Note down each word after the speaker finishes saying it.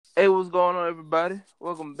Hey, what's going on, everybody?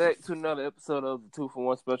 Welcome back to another episode of the Two for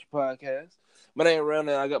One Special Podcast. My name is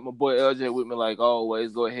Randall. I got my boy LJ with me, like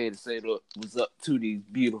always. Go ahead and say what's up to these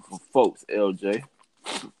beautiful folks, LJ.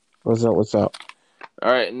 What's up? What's up?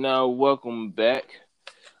 All right, now welcome back.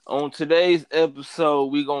 On today's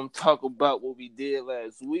episode, we're gonna talk about what we did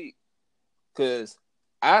last week, cause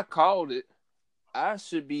I called it. I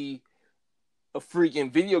should be a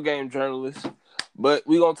freaking video game journalist, but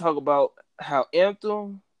we're gonna talk about how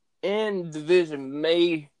Anthem and Division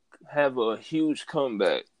may have a huge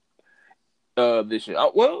comeback this year.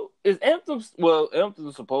 Is Anthem? Well,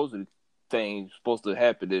 Anthem's supposed to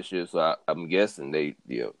happen this year, so I'm guessing I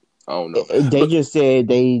don't know, They but just said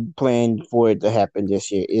they planned for it to happen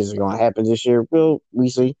this year. Is it going to happen this year? Well, we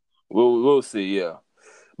see. we'll see. Yeah,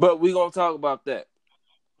 but we're gonna talk about that.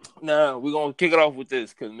 Now we're gonna kick it off with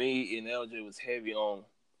this because me and LJ was heavy on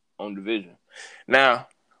Division. Now,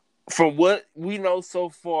 from what we know so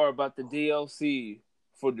far about the DLC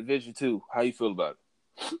for Division 2, how you feel about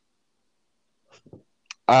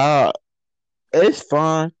Uh, it's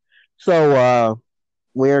fun. So,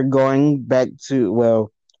 we're going back to we're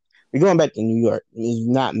going back to New York. It's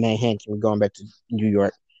not Manhattan. We're going back to New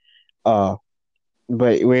York. Uh,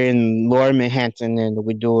 but we're in Lower Manhattan, and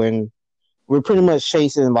we're pretty much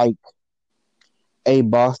chasing like a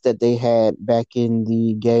boss that they had back in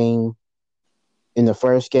the game, in the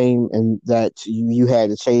first game, and that you had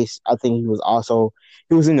to chase. I think he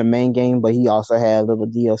was in the main game, but he also had a little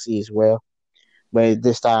DLC as well. But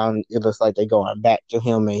this time it looks like they're going back to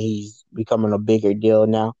him, and he's becoming a bigger deal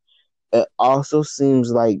now. It also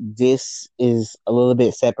seems like this is a little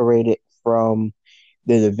bit separated from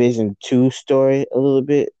the Division Two story, a little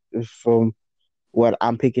bit from what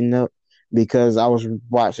I'm picking up, because I was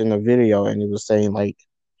watching a video and it was saying like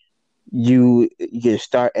you can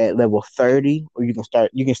start at level 30, or you can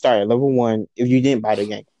start at level 1 if you didn't buy the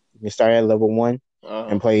game. You can start at level 1 it?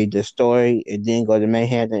 and play the story, and then go to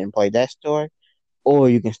Manhattan and play that story, or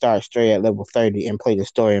you can start straight at level 30 and play the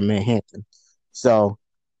story in Manhattan. So,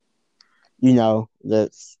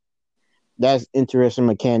 that's interesting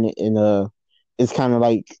mechanic, and it's kind of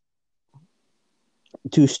like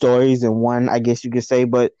two stories in one, I guess you could say.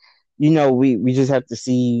 But we just have to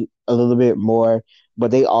see a little bit more. But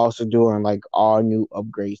they also doing like all new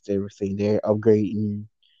upgrades to everything. They're upgrading,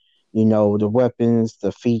 the weapons,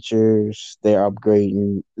 the features. They're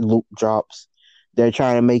upgrading loot drops. They're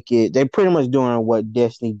trying to make it. They're pretty much doing what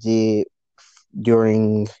Destiny did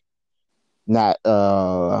during not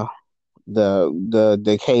the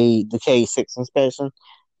K6 inspection,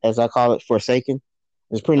 as I call it, Forsaken.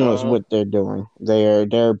 Is pretty much Uh, what they're doing.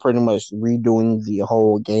 They're pretty much redoing the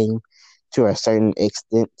whole game to a certain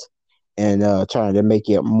extent, and trying to make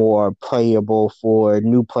it more playable for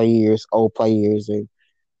new players, old players, and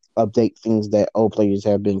update things that old players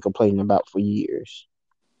have been complaining about for years.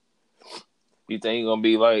 you think it's gonna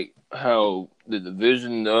be like how the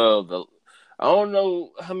Division the I don't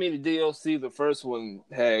know how many DLC the first one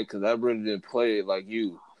had because I really didn't play it like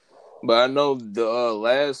you, but I know the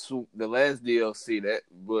last DLC that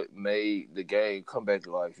what made the game come back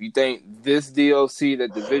to life. You think this DLC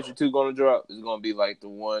that Division 2 gonna drop is gonna be like the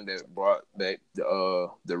one that brought back the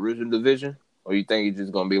original Division, or you think it's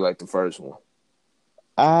just gonna be like the first one?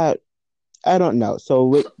 I I don't know. So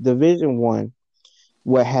with Division One,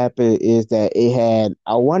 what happened is that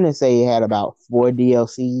I want to say it had about four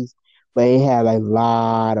DLCs, but it had a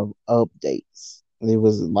lot of updates. It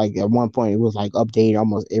was like at one point it was like updated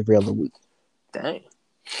almost every other week. Dang.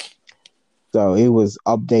 So it was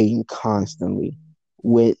updating constantly.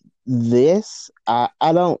 With this, I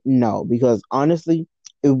don't know, because honestly,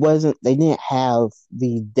 it wasn't. They didn't have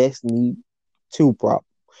the Destiny 2 problem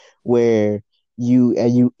where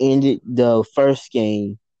you ended the first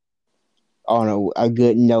game on a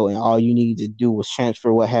good note, and all you needed to do was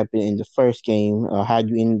transfer what happened in the first game, or how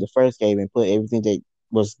you ended the first game, and put everything that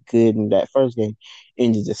was good in that first game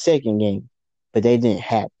into the second game. But they didn't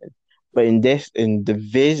happen. But in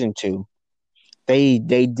Division Two, they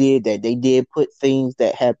did that. They did put things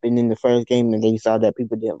that happened in the first game, and they saw that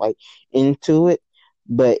people didn't like into it,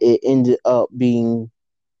 but it ended up being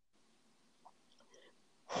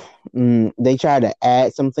they tried to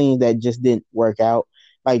add some things that just didn't work out.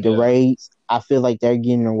 Like the Yeah. raids, I feel like they're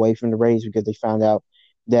getting away from the raids because they found out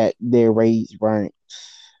that their raids weren't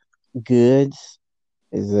good.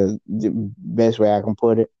 Is the best way I can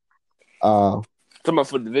put it. Talking about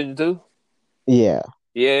for Division 2? Yeah.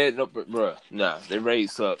 Yeah, no, bruh, nah, the raid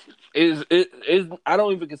suck. I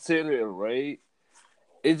don't even consider it a raid.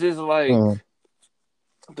 It's just like Mm.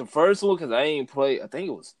 the first one because I ain't played. I think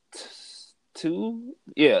it was two.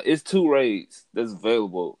 Yeah, it's two raids that's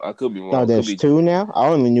available. I could be No, wrong. Could there's be two now. I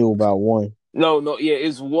only knew about one. no. Yeah,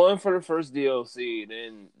 it's one for the first DLC.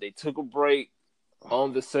 Then they took a break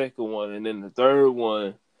on the second one, and then the third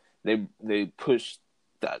one, they pushed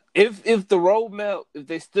that. If the roadmap, if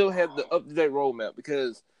they still have the up to date roadmap,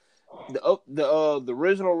 because the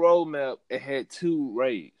original roadmap it had two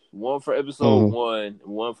raids, one for episode Mm-hmm. 1 and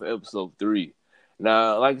one for episode 3.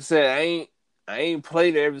 Now, like I said, I ain't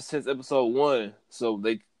played it ever since episode 1, so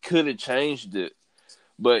they could have changed it.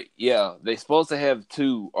 But yeah, they supposed to have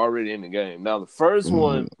two already in the game. Now the first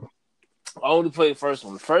one, Mm-hmm. I only played the first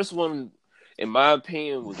one. The first one, in my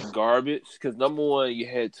opinion, was garbage because number one, you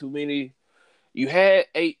had too many. You had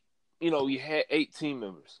eight. You had 8 team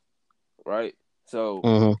members, right? So,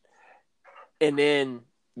 Mm-hmm. and then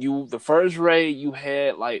the first raid you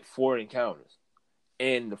had like 4 encounters,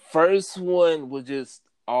 and the first one was just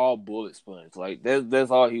all bullet sponge. Like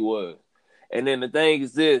that's all he was. And then the thing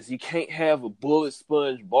is this: you can't have a bullet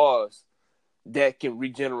sponge boss that can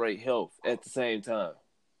regenerate health at the same time.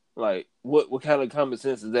 Like what kind of common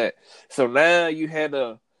sense is that? So now you had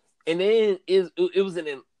and then it was in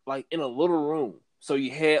a little room. So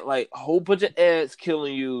you had like a whole bunch of ads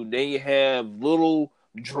killing you. Then you have little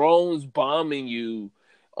drones bombing you.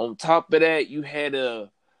 On top of that, you had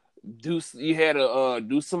to do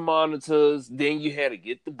some monitors. Then you had to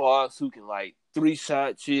get the boss who can like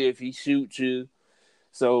 3-shot you if he shoots you.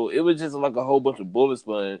 So it was just like a whole bunch of bullet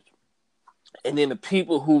sponge. And then the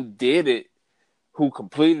people who did it, who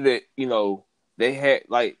completed it, they had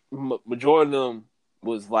like majority of them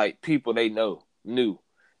was like people they knew,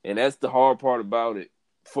 and that's the hard part about it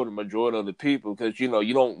for the majority of the people because you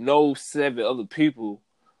don't know 7 other people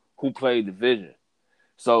who play Division,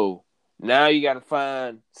 so now you got to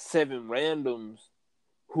find 7 randoms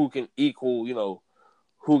who can equal,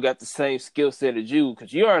 who got the same skill set as you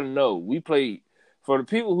because you already know we played for the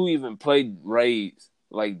people who even played raids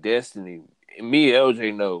like Destiny. Me and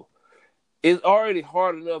LJ know it's already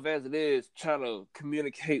hard enough as it is trying to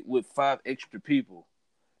communicate with 5 extra people.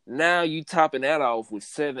 Now you topping that off with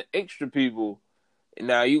 7 extra people, and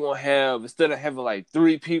now you gonna have instead of having like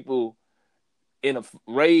 3 people in a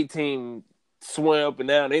raid team swim up and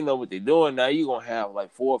down, they know what they're doing. Now you gonna have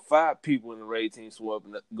like 4 or 5 people in the raid team swim up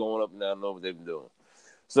and going up and down, know what they've been doing.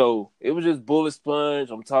 So it was just bullet sponge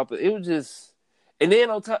on top of it. Was just, and then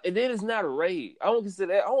on top, and then it's not a raid. I don't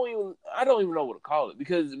consider that. I don't even know what to call it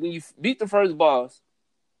because when you beat the first boss,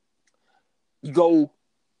 you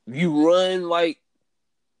run like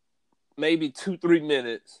maybe 2-3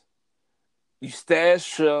 minutes, you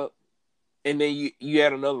stash up, and then you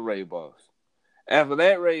add another raid boss. After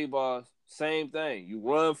that raid boss, same thing. You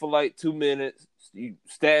run for like 2 minutes, you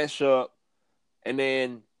stash up, and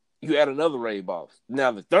then you add another raid boss.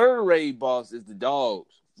 Now the third raid boss is the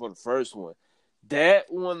dogs for the first one.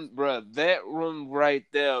 That one, bro, that one right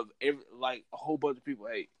there, like a whole bunch of people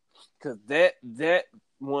hate because that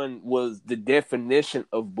one was the definition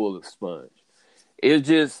of bullet sponge. It's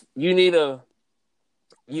just whoever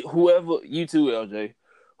you too, LJ,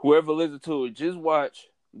 whoever listens to it, just watch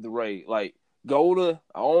the raid. Like go to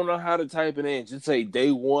I don't know how to type it in, just say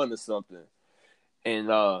day 1 or something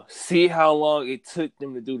and see how long it took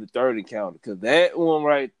them to do the third encounter. Because that one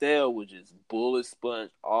right there was just bullet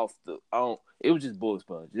sponge off the. It was just bullet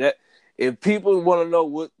sponge. That if people want to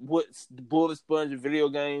know what's the bullet sponge in video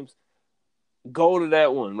games, go to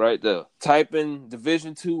that one right there. Type in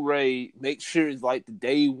Division 2 raid. Make sure it's like the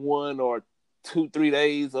day 1 or 2-3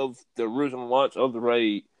 days of the original launch of the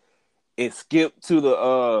raid, and skip to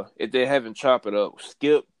the if they haven't chopped it up,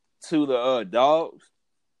 skip to the dogs.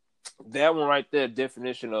 That one right there,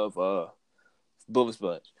 definition of bullet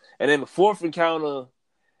sponge. And then the fourth encounter,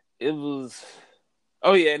 it was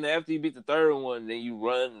and after you beat the third one, then you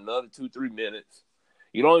run another 2-3 minutes.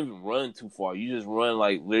 You don't even run too far. You just run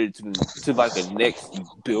like literally to like a next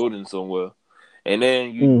building somewhere, and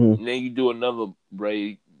then you do another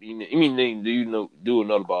raid. Then you do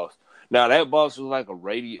another boss. Now that boss was like a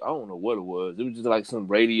radio. I don't know what it was. It was just like some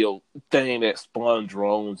radio thing that spawned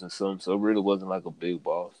drones and something. So it really wasn't like a big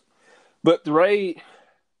boss. But the raid,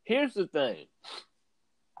 here's the thing.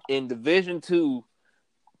 In Division 2,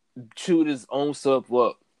 chewed his own stuff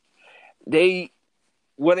up. They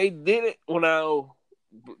did it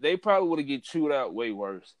they probably would have get chewed out way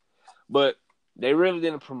worse. But they really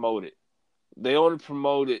didn't promote it. They only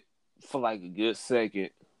promoted for like a good second.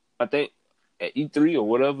 I think at E3 or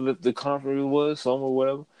whatever the conference was, somewhere,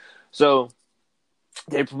 whatever. So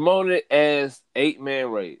they promoted it as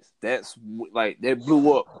 8-man raids. That's like that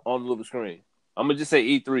blew up on the little screen. I'm gonna just say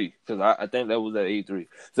E3 because I think that was at E3.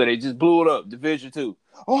 So they just blew it up. Division 2.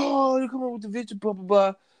 Oh, they come up with Division, blah blah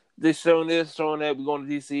blah. They showing this, showing that. We're going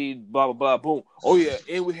to DC, blah blah blah. Boom. Oh yeah,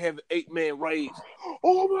 and we have 8-man raids.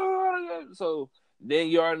 Oh my god! So then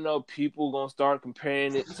you already know people gonna start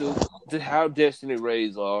comparing it to how Destiny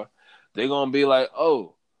raids are. They're gonna be like,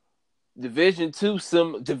 oh, Division is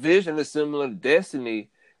similar to Destiny,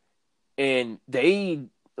 and they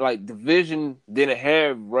like Division didn't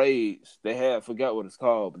have raids. They had, I forgot what it's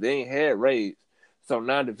called, but they ain't had raids. So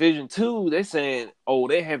now Division 2, they saying, oh,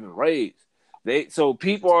 they having raids. So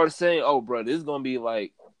people are saying, oh, bro, this is gonna be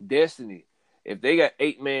like Destiny. If they got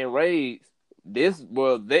 8-man raids,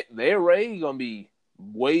 their raid gonna be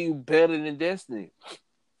way better than Destiny.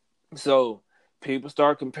 So people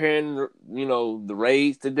start comparing, the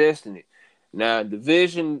raids to Destiny. Now,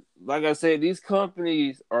 Division, like I said, these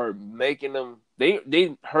companies are making them. They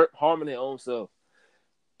harming their own self.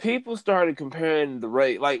 People started comparing the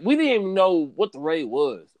raid. Like, we didn't even know what the raid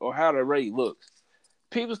was or how the raid looks.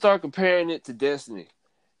 People start comparing it to Destiny,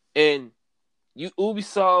 and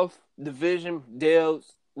Ubisoft Division devs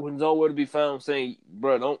was nowhere to be found saying,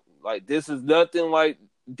 "Bro, don't like this is nothing like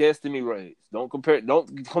Destiny raids. Don't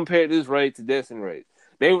compare this raid to Destiny raids."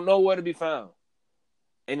 They were nowhere to be found.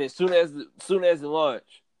 And as soon as it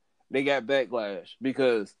launched, they got backlash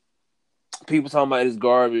because people talking about this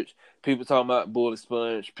garbage, people talking about bullet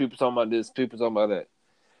sponge, people talking about this, people talking about that.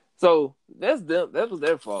 So that's them. That was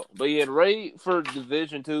their fault. But yeah, the raid for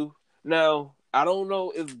Division 2. Now I don't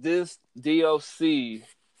know if this DLC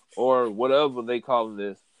or whatever they call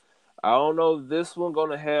this. I don't know if this one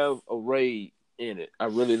gonna have a raid in it. I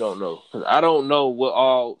really don't know because I don't know what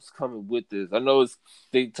all's coming with this. I know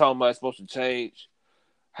they talking about it's supposed to change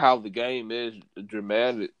how the game is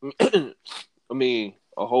dramatic. I mean,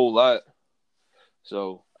 a whole lot.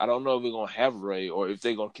 So I don't know if we're gonna have a raid or if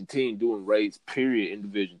they're gonna continue doing raids. Period in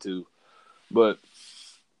Division 2. But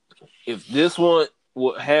if this one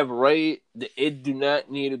will have a raid, it do not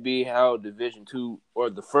need to be how Division 2 or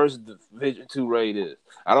the first Division 2 raid is.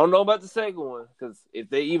 I don't know about the second one because if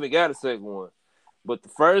they even got a second one, but the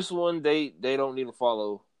first one they don't need to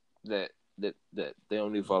follow that. That they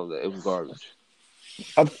don't need to follow that. It was garbage.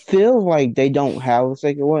 I feel like they don't have a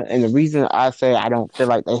second one, and the reason I say I don't feel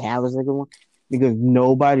like they have a second one because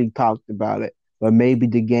nobody talked about it. But maybe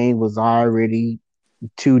the game was already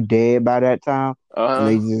too dead by that time, and Uh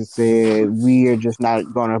they huh. just said we are just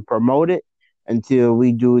not going to promote it until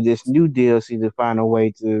we do this new DLC to find a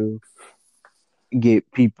way to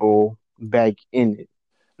get people back in it.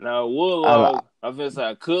 Now we'll I, log. I guess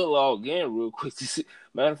I could log in real quick to see.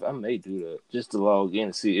 Matter of fact, I may do that just to log in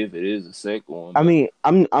and see if it is a second one. I But mean,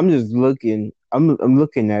 I'm just looking. I'm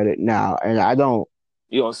looking at it now, and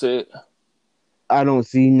you don't say it. I don't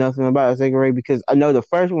see nothing about a second raid because I know the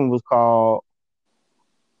first one was called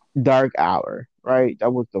Dark Hour, right?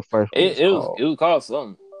 That was the first one It, was it was called. it was called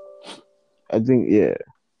something. I think yeah,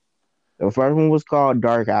 the first one was called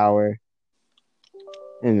Dark Hour,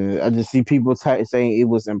 and I just see people saying it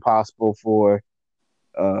was impossible for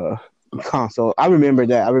uh console. I remember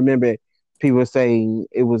that. I remember people saying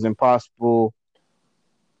it was impossible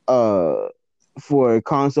uh for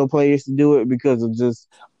console players to do it because of just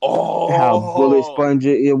how bullet Oh,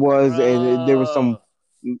 spongy it was, and there was some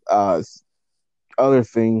bruh. uh other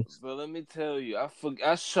things. But let me tell you,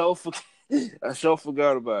 I sure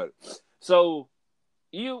forgot about it. So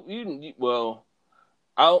well,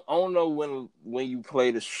 I don't know when you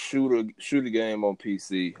play the shooter game on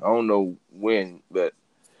PC. I don't know when, but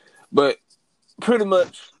pretty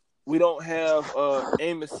much we don't have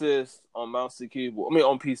aim assist on mouse and keyboard. I mean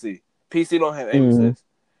on PC. PC don't have aim Mm, assist.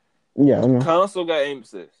 yeah, I know. Console got aim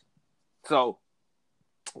assist. So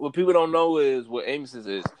what people don't know is what aim assist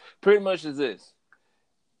is. Pretty much is this.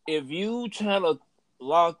 If you trying to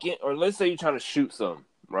lock in, or let's say you're trying to shoot something,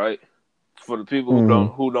 right? For the people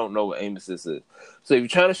Mm, who don't know what aim assist is. So if you're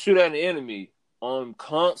trying to shoot at an enemy on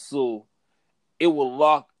console, it will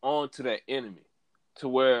lock onto that enemy to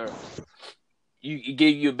where it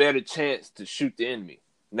give you a better chance to shoot the enemy.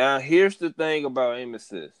 Now here's the thing about aim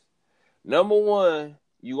assist. Number one,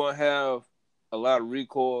 you're gonna have a lot of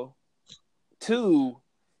recoil. Two,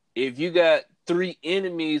 if you got three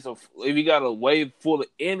enemies, or if you got a wave full of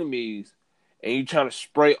enemies, and you're trying to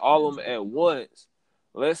spray all of them at once,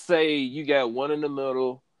 let's say you got one in the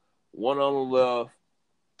middle, one on the left,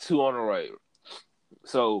 two on the right.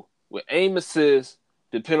 So with aim assist,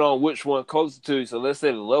 depending on which one closer to you. So let's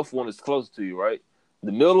say the left one is closer to you, right?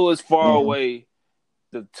 The middle is far mm, away.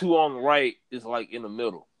 The two on the right is like in the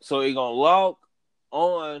middle. So it's gonna lock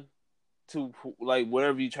on to like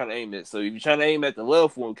wherever you're trying to aim at. So if you're trying to aim at the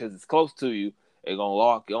left one because it's close to you, it's gonna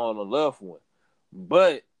lock on the left one.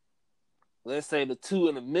 But let's say the two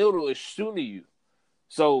in the middle is shooting you.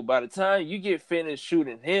 So by the time you get finished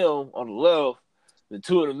shooting him on the left, the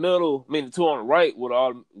two in the middle, I mean the two on the right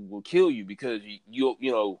will kill you because you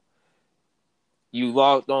know you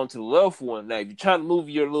logged on to the left one. Now if you're trying to move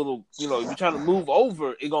your little, if you're trying to move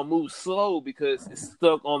over, it's gonna move slow because it's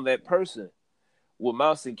stuck on that person. With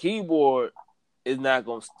mouse and keyboard, it's not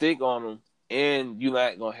gonna stick on them, and you're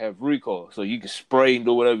not gonna have recoil, so you can spray and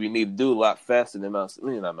do whatever you need to do a lot faster than mouse. I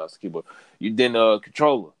mean, not mouse and keyboard. You than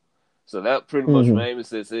controller. So that pretty much what Mm-hmm. aim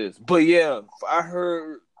assist is. But yeah, I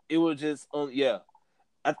heard it was just on. Yeah,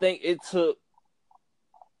 I think it took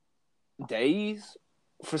days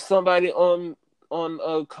for somebody on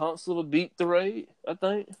a console to beat the raid. I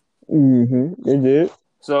think Mm-hmm. It did.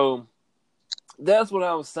 so. That's what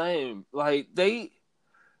I was saying. Like they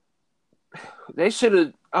should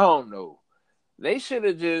have. I don't know. They should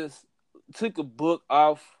have just took a book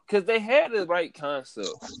off because they had the right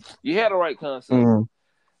concept. You had the right concept. Mm-hmm.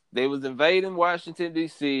 They was invading Washington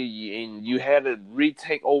D.C. and you had to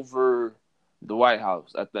retake over the White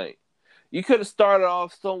House. I think you could have started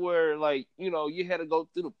off somewhere like you had to go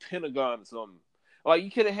through the Pentagon or something. Like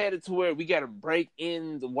you could have had it to where we got to break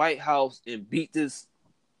in the White House and beat this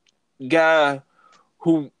guy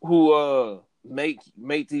who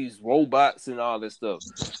make these robots and all this stuff.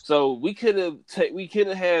 So we could have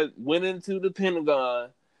had went into the Pentagon,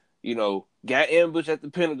 got ambushed at the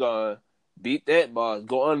Pentagon, beat that boss,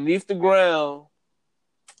 go underneath the ground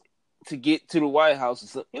to get to the White House or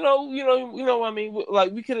something. What I mean.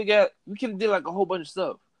 Like we could have did like a whole bunch of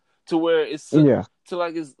stuff to where Yeah.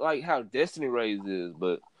 it's like how Destiny Rays is,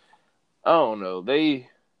 but I don't know.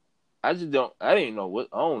 I just don't. I didn't know what.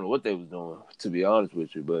 I don't know what they was doing, to be honest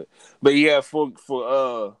with you. But yeah, for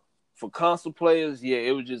console players, yeah,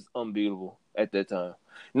 it was just unbeatable at that time.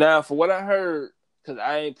 Now, for what I heard, because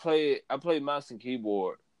I ain't played, I played mouse and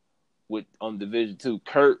keyboard with on Division 2.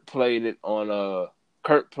 Kurt played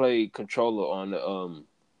controller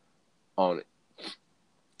on it,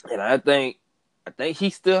 and I think he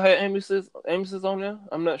still had aim assist on there.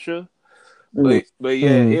 I'm not sure, but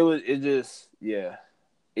yeah, Mm-hmm.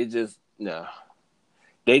 it just no.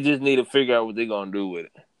 They just need to figure out what they're gonna do with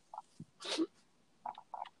it.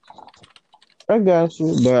 I got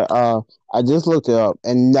you, but I just looked it up,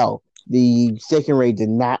 and no, the second raid did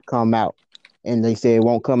not come out, and they say it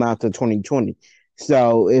won't come out till 2020.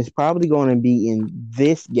 So it's probably going to be in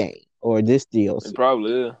this game or this It DLC.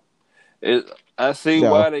 probably is. I see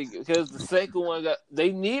So why because the second one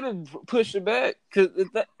they need to push it back because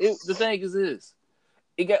the thing is this,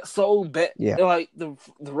 it got so bad, yeah, like the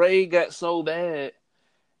raid got so bad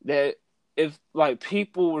that if like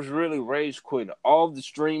people was really rage quitting, all the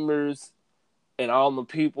streamers and all the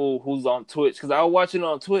people who's on Twitch, because I was watching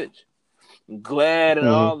on Twitch, Glad and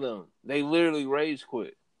hmm all of them, they literally rage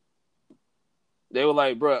quit. They were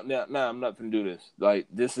like, bro, nah, I'm not gonna do this. Like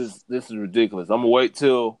this is ridiculous. I'm gonna wait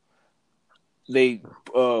till they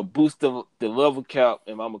boost the level cap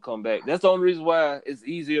and I'm gonna come back. That's the only reason why it's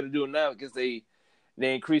easier to do it now because they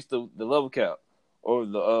increased the level cap or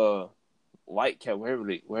the light cap,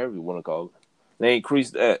 whatever you want to call it. They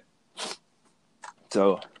increased that.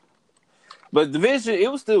 So, but Division,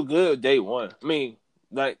 it was still good day one. I mean,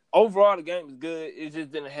 like overall the game was good. It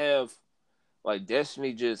just didn't have like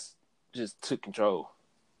Destiny just took control,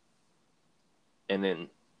 and then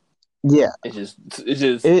yeah, it just it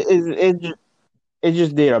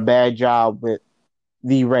just did a bad job with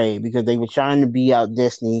the raid because they were trying to be out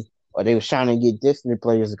Destiny, or they were trying to get Destiny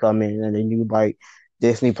players to come in, and they knew like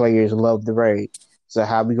Destiny players love the raid. So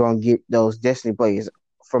how we gonna get those Destiny players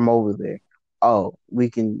from over there? Oh, we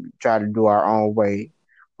can try to do our own way.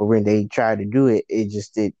 But when they tried to do it, it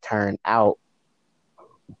just did turn out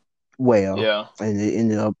well, yeah, and it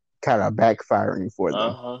ended up kind of backfiring for them.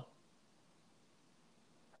 uh-huh.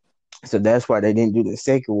 So that's why they didn't do the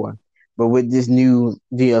second one. But with this new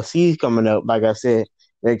DLC coming up, like I said,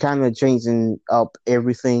 they're kind of changing up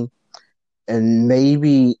everything, and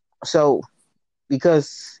maybe so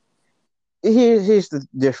because here's the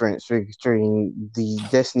difference between the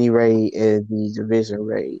Destiny raid and the Division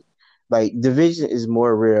raid. Like Division is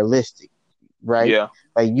more realistic, right? Yeah,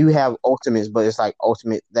 Like you have ultimates, but it's like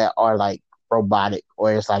ultimate that are like robotic,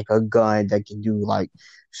 or it's like a gun that can do like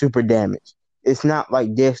super damage. It's not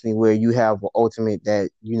like Destiny where you have an ultimate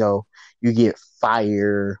that you get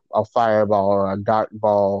fire, a fireball, or a dark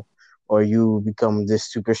ball, or you become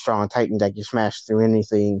this super strong Titan that can smash through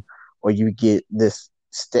anything, or you get this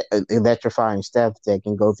electrifying staff that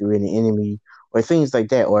can go through any enemy, or things like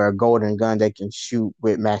that, or a golden gun that can shoot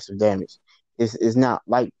with massive damage. It's not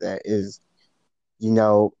like that. Is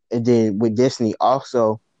and then with Disney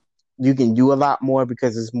also, you can do a lot more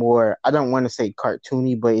because it's more, I don't want to say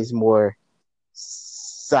cartoony, but it's more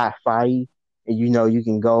sci-fi, and you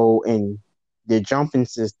can go and the jumping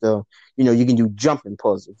system. You can do jumping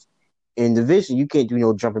puzzles. In Division, you can't do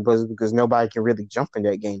no jumping puzzles because nobody can really jump in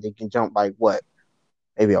that game. They can jump like what,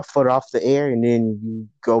 maybe a foot off the air, and then you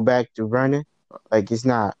go back to running. Like it's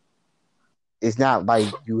not like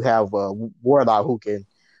you have a warlock who can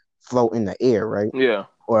float in the air, right? Yeah.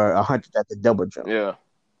 Or a hunter that can double jump. Yeah.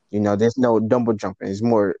 There's no double jumping. It's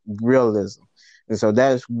more realism. And so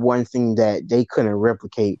that's one thing that they couldn't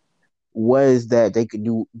replicate was that they could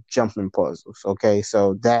do jumping puzzles. Okay.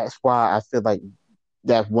 So that's why I feel like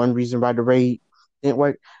that's one reason why the raid didn't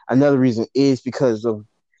work. Another reason is because of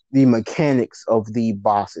the mechanics of the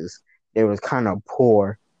bosses. They was kind of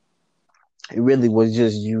poor. It really was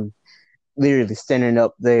just you literally standing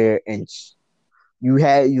up there and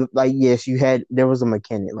yes, you had, there was a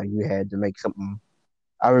mechanic, like you had to make something.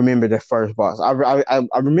 I remember the first boss. I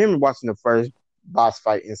remember watching the first boss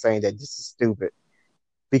fight and saying that this is stupid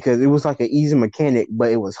because it was like an easy mechanic,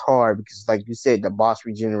 but it was hard because, like you said, the boss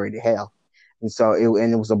regenerated health, and so it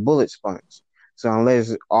was a bullet sponge. So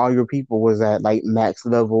unless all your people was at like max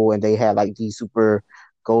level and they had like these super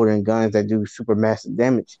golden guns that do super massive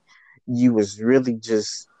damage, you was really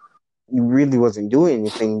just you really wasn't doing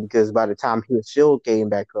anything because by the time his shield came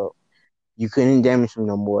back up, you couldn't damage him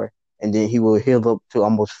no more, and then he will heal up to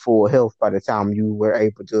almost full health by the time you were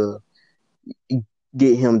able to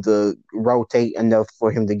get him to rotate enough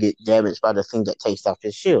for him to get damaged by the thing that takes off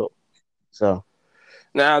his shield. So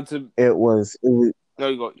Now it was. no,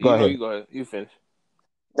 you go. Go You know, ahead. you go ahead. You finish.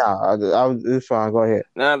 No, it's fine. Go ahead.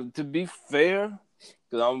 Now, to be fair,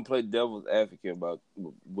 because I'm gonna play devil's advocate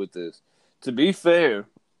with this. To be fair,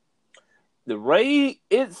 the raid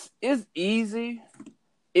it's easy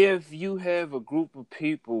if you have a group of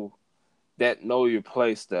people that know your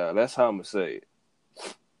play style. That's how I'm gonna say it.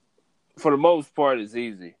 For the most part, it's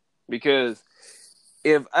easy because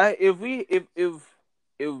if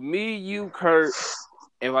me, you, Kurt,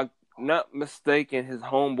 if I'm not mistaken, his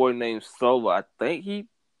homeboy named Solo, I think he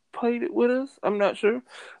played it with us. I'm not sure,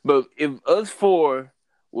 but if us four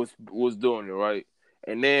was doing it right,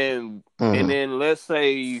 and then let's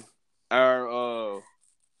say our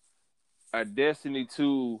our Destiny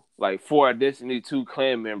 2, like four our Destiny 2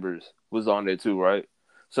 clan members was on there too, right?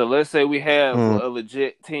 So let's say we have a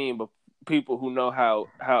legit team of people who know how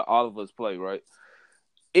all of us play, right?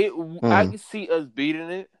 I can see us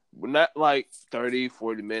beating it, but not like 30,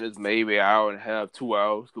 40 minutes, maybe an hour and a half, 2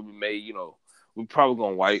 hours, because we probably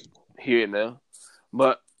gonna wipe here and there.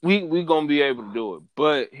 But we gonna be able to do it.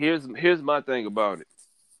 But here's my thing about it.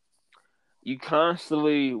 You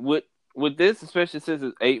constantly with this, especially since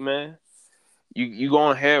it's 8-man, you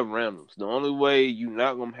gonna have randoms. The only way you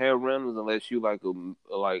not gonna have randoms unless you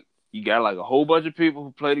you got like a whole bunch of people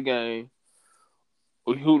who play the game,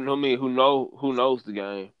 who knows the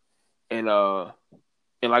game, and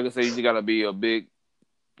like I said, you just gotta be a big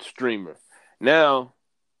streamer. Now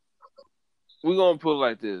we're gonna put it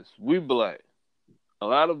like this: we black. A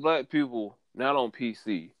lot of black people not on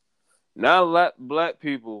PC. Not a lot of black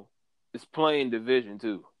people is playing Division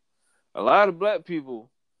 2. A lot of black people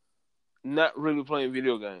not really playing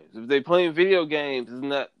video games. If they playing video games, it's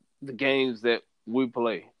not the games that we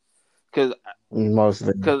play. Cause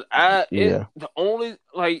the only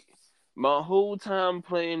like my whole time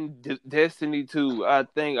playing Destiny 2, I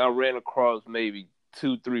think I ran across maybe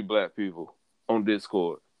 2-3 black people on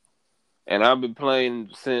Discord, and I've been playing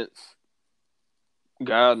since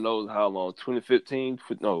God knows how long, 2015,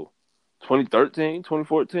 no, 2013,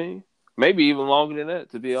 2014, maybe even longer than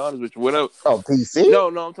that, to be honest with you. Whatever. Oh, PC? No,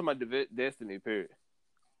 I'm talking about Destiny, period.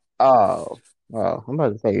 Oh, I'm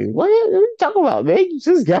about to say, what are you talking about, man? You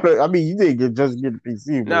just got I mean, you didn't just get a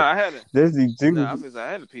PC, but I had Destiny 2. I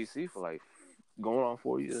had a PC for like going on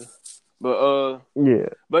 4 years. But yeah.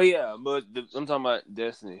 I'm talking about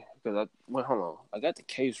Destiny because hold on, I got the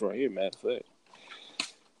case right here. Matter of fact,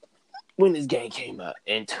 when this game came out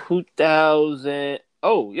in 2000.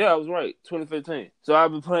 Oh yeah, I was right. 2015. So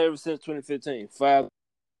I've been playing ever since 2015.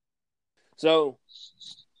 So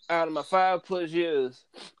out of my 5+ years,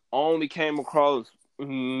 I only came across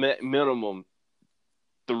minimum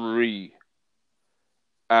 3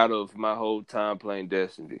 out of my whole time playing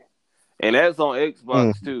Destiny, and that's on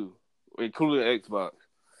Xbox too, including Xbox.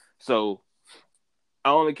 So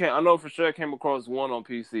I know for sure I came across 1 on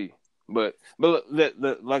PC, but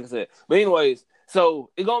like I said, but anyways, so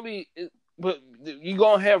it's gonna be, but you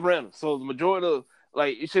gonna have randoms. So the majority of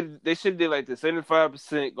they should do like this: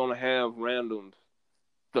 75% gonna have randoms.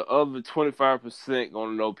 The other 25%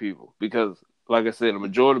 gonna know people because, like I said, the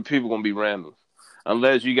majority of people gonna be randoms,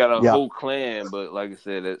 unless you got a whole clan. But like I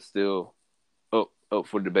said, that's still up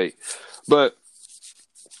for debate. But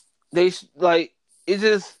like it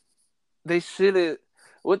just they should have.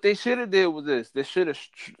 What they should have did was this. They should have.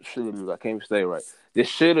 I can't even say it right. They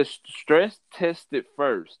should have stress tested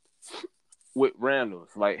first with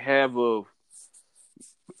randoms. Like have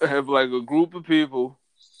like a group of people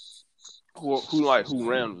who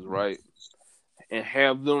randoms, right, and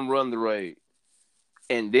have them run the raid,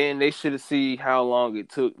 and then they should have see how long it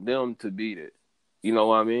took them to beat it. You know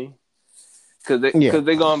what I mean? Yeah, Cause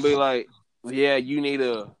they gonna be like, yeah, you need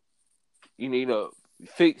to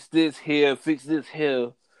fix this here,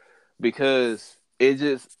 because it's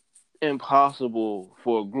just impossible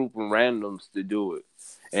for a group of randoms to do it,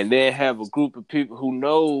 and then have a group of people who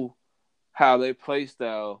know how they play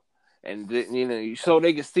style, and so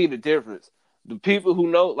they can see the difference. The people who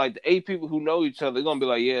know, like the 8 people who know each other, they're gonna be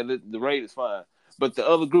like, yeah, the raid is fine. But the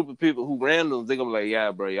other group of people who randoms, they're gonna be like,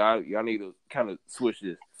 yeah, bro, y'all need to kind of switch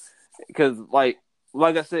this, because like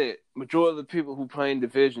I said, majority of the people who play in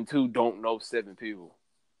Division 2 don't know 7 people,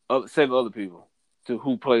 7 other people to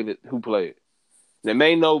who play it. They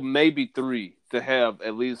may know maybe 3 to have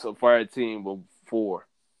at least a fire team of 4,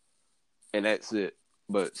 and that's it.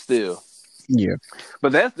 But still, yeah.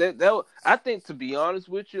 but that's that. I think, to be honest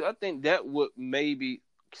with you, I think that would maybe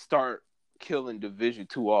start killing Division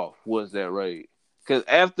 2 off, was that raid. Because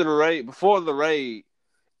after the raid, before the raid,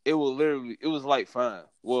 it was like fine.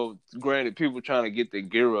 Well, granted, people trying to get their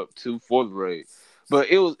gear up too for the raid,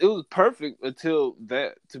 but it was perfect until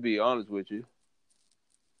that. To be honest with you,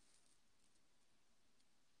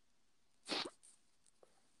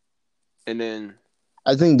 and then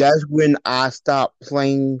I think that's when I stopped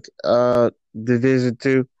playing Division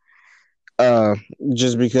 2. Uh,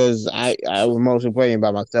 just because I was mostly playing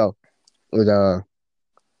by myself with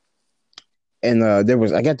and there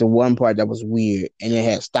was I got to one part that was weird and it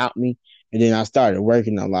had stopped me, and then I started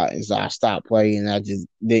working a lot, and so I stopped playing and I just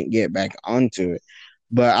didn't get back onto it.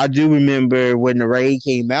 But I do remember when the raid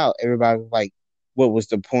came out, everybody was like, what was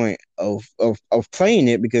the point of playing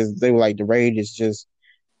it, because they were like, the raid is just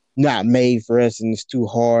not made for us and it's too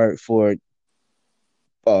hard for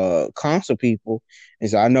console people. And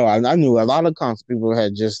so I knew a lot of console people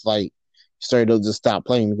had just like straight up just stopped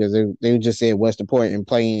playing, because they would just say, what's the point in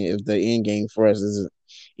playing if the end game for us isn't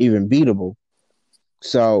even beatable?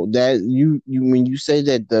 So that you when you say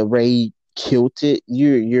that the raid killed it,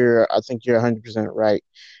 you're I think you're 100% right,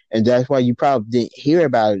 and that's why you probably didn't hear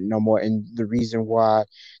about it no more. And the reason why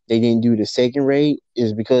they didn't do the second raid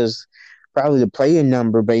is because probably the player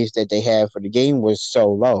number base that they had for the game was so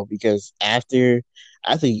low. Because after,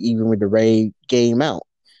 I think even with the raid game out,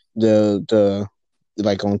 the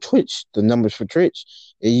like on Twitch, the numbers for Twitch,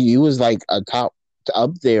 it was like a top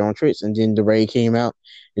up there on Twitch, and then the raid came out,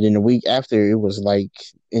 and then the week after it was like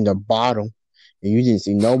in the bottom, and you didn't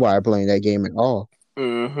see nobody playing that game at all.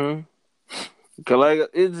 mm-hmm. Cause like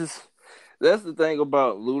it's just that's the thing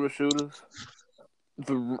about looter shooters.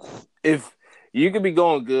 The If you could be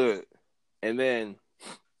going good, and then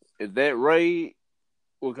if that raid,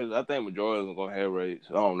 well, because I think majority of them gonna have raids.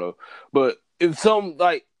 I don't know, but if some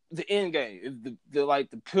like the end game, if the like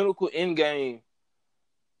the pinnacle end game,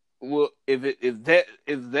 well, if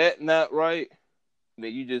that not right,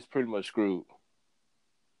 then you just pretty much screwed,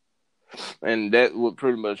 and that would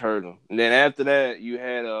pretty much hurt them. And then after that, you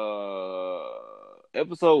had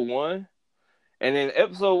episode 1. And then I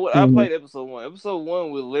Mm-hmm. played episode 1. Episode 1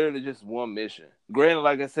 was literally just one mission. Granted,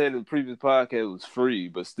 like I said in the previous podcast, it was free,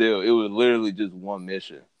 but still, it was literally just one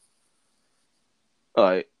mission.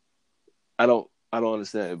 Like, I don't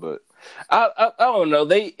understand it, but I don't know.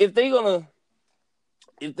 If they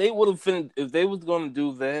was gonna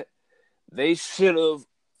do that, they should have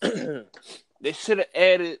they should have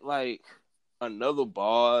added like another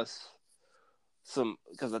boss, some,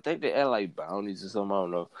 because I think they add like bounties or something. I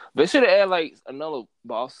don't know. They should have added like another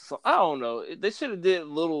boss. I don't know. They should have did a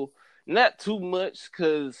little, not too much,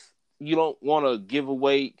 because you don't want to give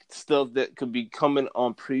away stuff that could be coming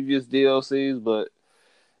on previous DLCs. But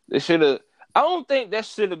they should have. I don't think that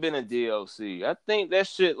should have been a DLC. I think that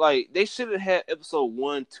should like they should have had episode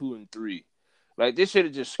 1, 2, and 3. Like they should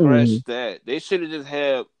have just Mm-hmm. scratched that. They should have just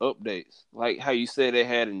had updates, like how you said they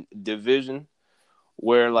had in Division,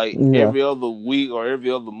 where like Yeah. every other week or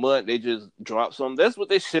every other month they just drop something. That's what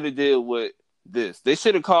they should have did with this. They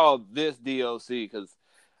should have called this DLC, because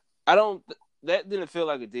I don't. That didn't feel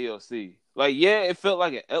like a DLC. Like, yeah, it felt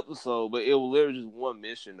like an episode, but it was literally just one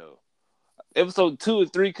mission though. Episode 2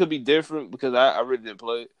 and 3 could be different, because I really didn't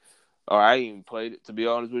play it, or I ain't even played it, to be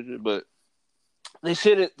honest with you. But they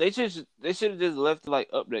should have just left it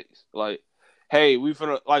like updates, like, hey, we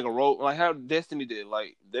finna like a road like how Destiny did.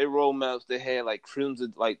 Like they roadmaps, they had like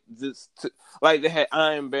Crimson, like like they had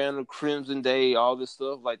Iron Banner, Crimson Day, all this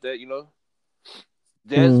stuff like that. You know,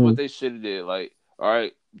 that's Mm-hmm. what they should have did. Like, all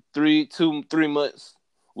right, 3 months,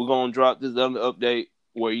 we're gonna drop this other update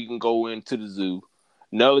where you can go into the zoo.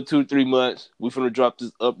 Another 2 3 months, we finna drop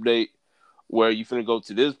this update where you finna go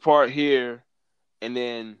to this part here, and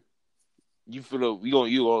then you feel we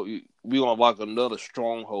gonna lock another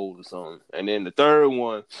stronghold or something, and then the third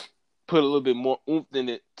one put a little bit more oomph in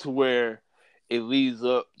it to where it leads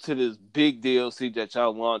up to this big DLC that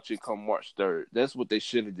y'all launching come March 3rd. That's what they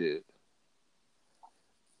should have did.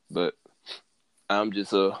 But I'm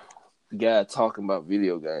just a guy talking about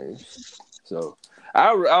video games, so I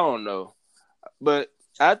don't know, but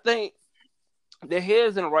I think their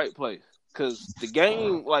head's in the right place because the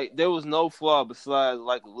game like there was no flaw besides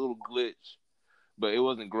like a little glitch, but it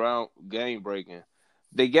wasn't ground game breaking.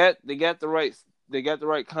 They got the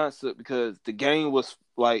right concept because the game was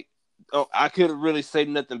like I couldn't really say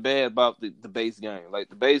nothing bad about the base game. Like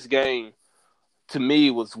the base game to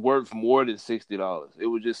me was worth more than $60. It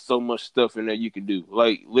was just so much stuff in there you could do.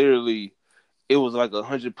 Like literally, it was like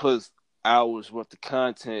 100+ hours worth of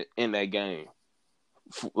content in that game,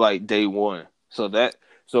 like day one. So that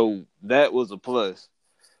was a plus.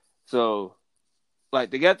 So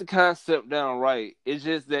like they got the concept down right. It's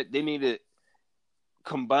just that they need to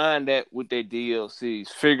combine that with their DLCs,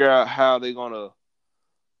 figure out how they're gonna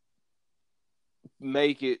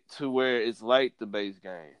make it to where it's like the base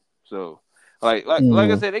game. So, like I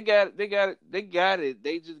Mm-hmm. said, they got it.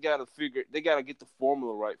 They just gotta they gotta get the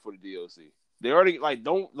formula right for the DLC. They already like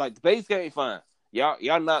don't like the base game fine.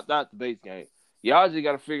 Y'all knocked out the base game. Y'all just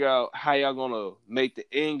gotta figure out how y'all gonna make the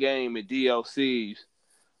end game and DLCs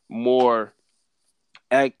more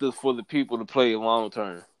active for the people to play long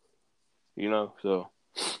term. You know, so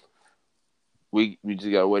we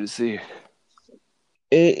just gotta wait to see.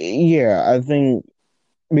 Yeah, I think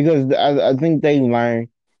because I think they learned,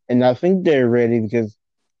 and I think they're ready because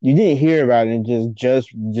you didn't hear about it just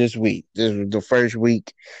this week. This was the first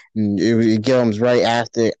week, and it comes right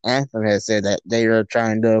after Anthem has said that they are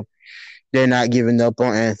trying to. They're not giving up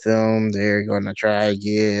on Anthem. They're gonna try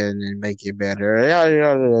again and make it better. Yeah,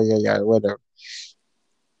 yeah, yeah, yeah, yeah, whatever.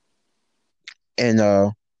 And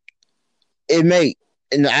it make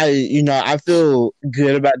and I feel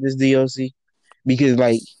good about this DLC because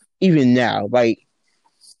like even now like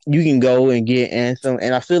you can go and get Anthem,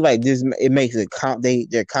 and I feel like this it makes it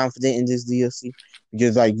they're confident in this DLC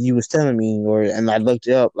because like you was telling me, and I looked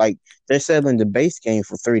it up, like they're selling the base game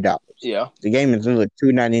for $3. Yeah, The game is really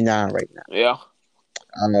 $2.99 right now. yeah.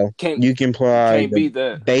 I know Can't you can play can't the beat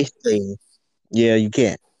that. base game. Yeah, you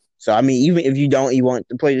can. So I mean, even if you don't even want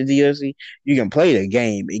to play the DLC, you can play the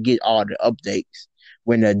game and get all the updates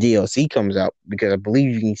when the DLC comes out. Because I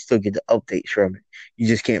believe you can still get the updates from it. You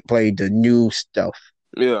just can't play the new stuff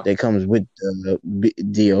Yeah, that comes with the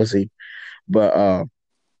DLC. But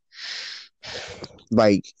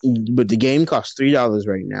like, but the game costs $3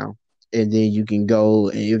 right now, and then you can go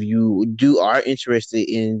and if you are interested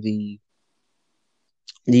in the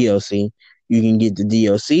DLC, you can get the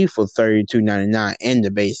DLC for $32.99 and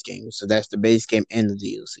the base game. So that's the base game and the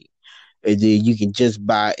DLC. And then you can just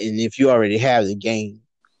buy, and if you already have the game,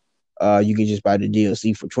 you can just buy the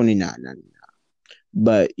DLC for $29.99.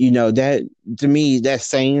 But that to me that's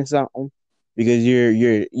saying something because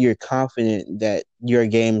you're confident that your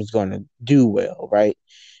game is gonna do well, right?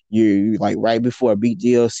 You like right before a big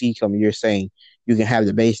DLC come, you're saying you can have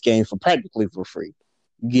the base game for practically for free.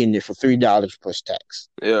 You're getting it for $3 plus tax.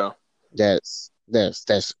 yeah,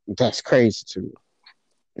 That's crazy to me.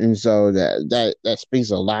 And so that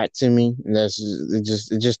speaks a lot to me. And it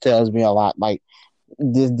just tells me a lot. Like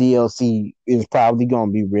this DLC is probably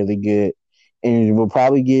gonna be really good, and we'll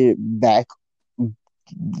probably get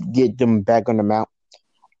them back on the mount.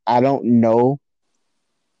 I don't know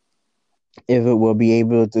if it will be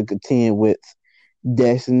able to continue with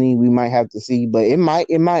Destiny. We might have to see, but it might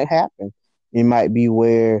happen. It might be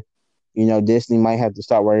where Destiny might have to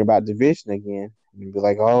start worrying about Division again and be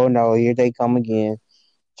like, oh no, here they come again,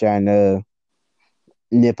 trying to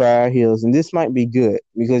nip our heels. And this might be good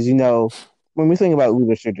because when we think about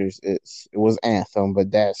Looter shooters, it was Anthem,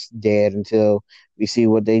 but that's dead until we see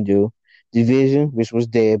what they do. Division, which was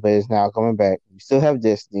dead, but is now coming back. You still have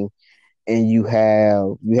Destiny, and you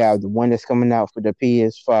have the one that's coming out for the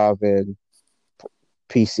PS5 and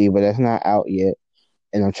PC, but that's not out yet.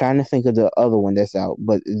 And I'm trying to think of the other one that's out,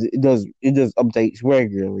 but it does updates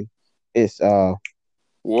regularly. It's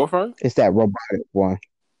Warframe, it's that robotic one.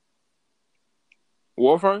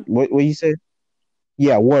 Warframe. What you said?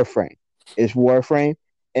 Yeah, Warframe. It's Warframe,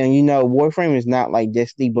 And Warframe is not like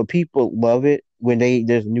Destiny, but people love it when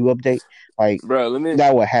there's a new update. Like bro. Let me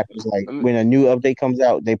that what happens. Like let me when a new update comes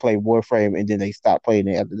out, they play Warframe and then they stop playing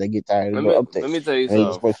it after they get tired of let the me let updates. me tell you And they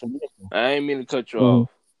just something. play some next one. I ain't mean to cut you Mm-hmm. off.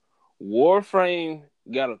 Warframe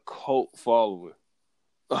got a cult following.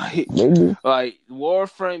 Like, They do. like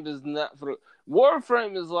Warframe is not for the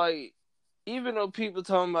Warframe is like, even though people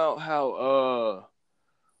talking about how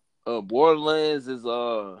Borderlands is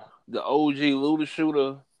the OG looter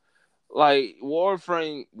shooter, like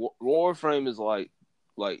Warframe is like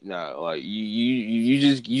nah, like you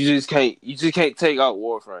just can't take out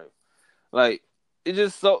Warframe. Like, it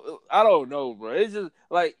just so I don't know, bro. It's just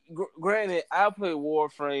like granted, I played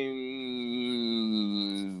Warframe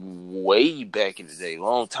way back in the day,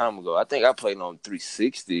 long time ago. I think I played on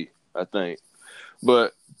 360. I think,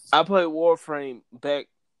 but I played Warframe back.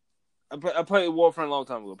 I played Warframe a long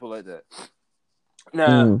time ago. Put it like that.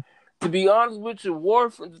 Now, Mm-hmm. to be honest with you,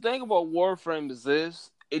 Warframe. The thing about Warframe is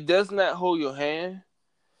this: it does not hold your hand,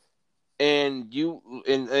 and you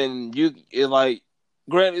it like.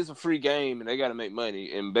 Granted, it's a free game, and they got to make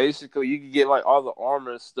money. And basically, you can get like all the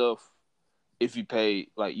armor and stuff if you pay.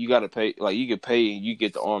 Like, you got to pay. Like, you can pay and you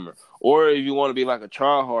get the armor. Or if you want to be like a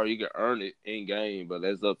tryhard, you can earn it in game, but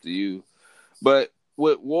that's up to you. But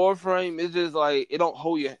with Warframe, it's just like it don't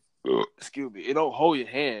hold your. Excuse me, it don't hold your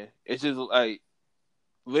hand. It's just like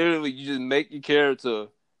literally you just make your character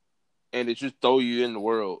and it just throw you in the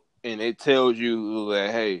world and it tells you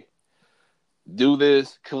that, hey, do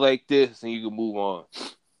this, collect this, and you can move on.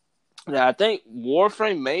 Now I think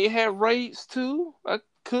Warframe may have raids too. I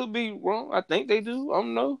could be wrong. I think they do. I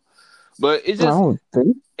don't know. But I don't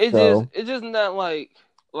think so. it's just not like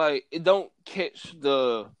it don't catch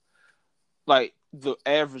the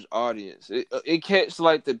average audience. It catch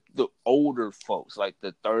like the older folks, like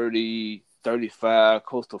the 30, 35,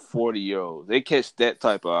 close to 40-year-olds. They catch that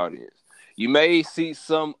type of audience. You may see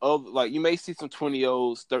some of like you may see some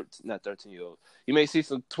 20-year-olds, not 13-year-olds. You may see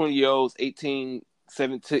some 20-year-olds, 18,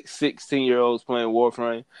 17, 16-year-olds playing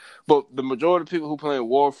Warframe. But the majority of people who play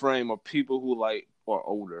Warframe are people who like are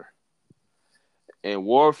older. And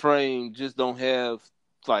Warframe just don't have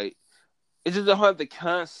like it just don't have the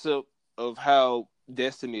concept of how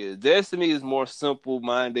Destiny is. Destiny is more simple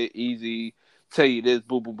minded, easy. Tell you this,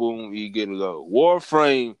 boom, boom, boom, you get to go.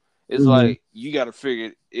 Warframe is Mm-hmm. like you got to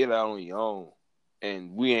figure it out on your own,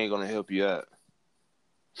 and we ain't gonna help you out.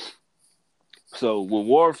 So with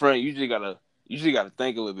Warframe, you just gotta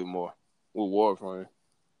think a little bit more with Warframe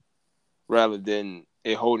rather than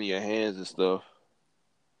it holding your hands and stuff.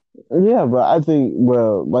 Yeah, but I think,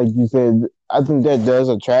 well, like you said, I think that does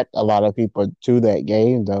attract a lot of people to that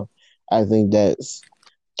game, though. I think that's,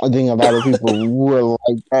 I think a lot of people will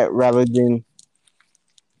like that rather than,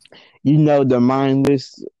 the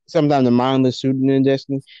mindless, sometimes the mindless shooting in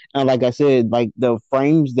Destiny. And like I said, like the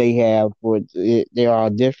frames they have for it, they are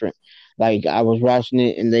different. Like I was watching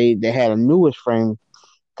it and they had a newest frame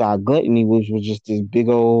called Gluttony, which was just this big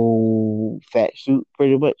old fat suit,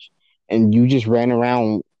 pretty much. And you just ran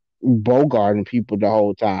around bogarting people the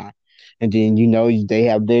whole time. And then they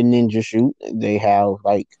have their ninja shoot. They have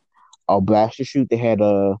like a blaster shoot. They had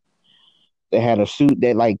a suit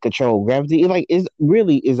that like control gravity. It like is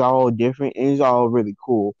really is all different and it's all really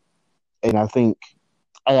cool. And I think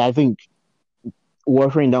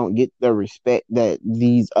Warframe don't get the respect that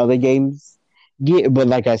these other games get. But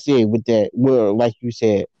like I said, with that, well, like you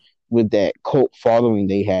said, with that cult following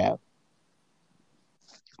they have,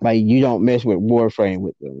 like you don't mess with Warframe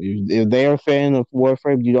with them. If they're a fan of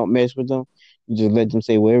Warframe, you don't mess with them. You just let them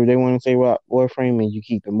say whatever they want to say about Warframe, and you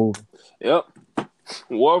keep it moving. Yep,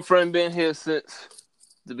 Warframe been here since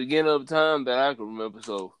the beginning of time that I can remember.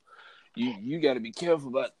 So you got to be careful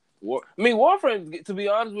about War. I mean, Warframe. To be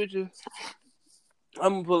honest with you,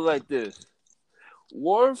 I'm gonna put it like this: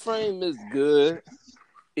 Warframe is good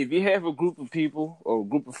if you have a group of people or a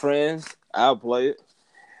group of friends. I'll play it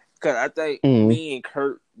because I think Mm. me and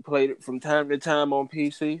Kurt played it from time to time on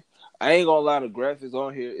PC. I ain't gonna lie, the graphics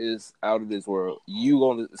on here is out of this world. You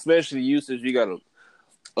gonna, especially you, since you got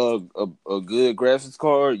a good graphics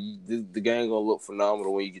card, the game gonna look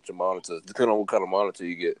phenomenal when you get your monitor, depending on what kind of monitor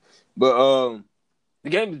you get. But the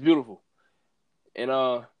game is beautiful, and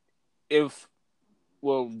if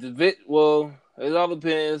it all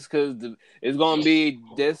depends because it's gonna be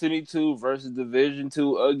Destiny 2 versus Division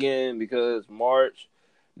 2 again because March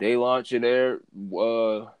they launching their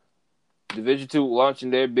Division 2 launching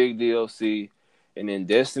their big DLC, and then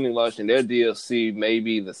Destiny launching their DLC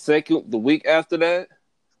maybe the week after that.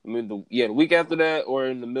 I mean, the week after that, or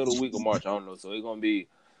in the middle week of March. I don't know. So it's gonna be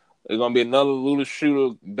It's gonna be another Luda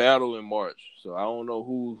Shooter battle in March. So I don't know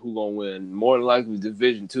who gonna win. More than likely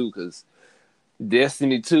Division 2 because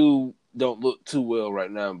Destiny 2 don't look too well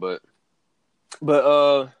right now. But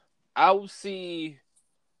I will see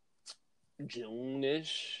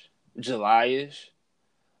June-ish, July-ish.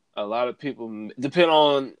 A lot of people depend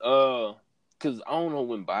on because I don't know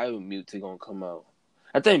when Biomutant gonna come out.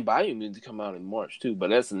 I think Biomutant come out in March too, but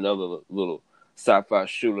that's another little sci-fi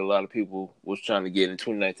shooter. A lot of people was trying to get in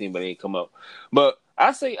 2019, but it ain't come out. But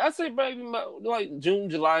I say maybe like June,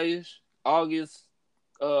 July-ish, August.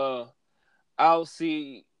 I'll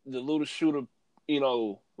see the Luda Shooter. You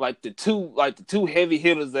know, like the two heavy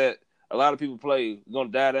hitters that a lot of people play gonna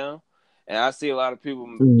die down. And I see a lot of people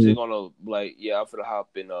Mhm. just gonna like, yeah, I'm finna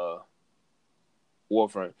hop in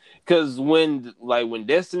Warframe. Because when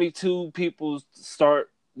Destiny 2 people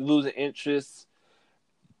start losing interest,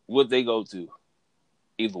 what they go to?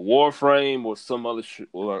 Either Warframe or some other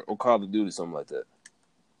or Call of Duty, something like that.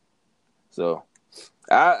 So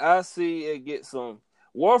I see it get some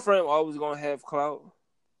Warframe always gonna have clout,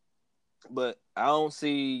 but I don't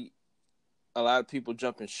see a lot of people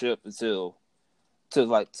jumping ship until to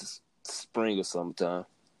like to spring or summertime.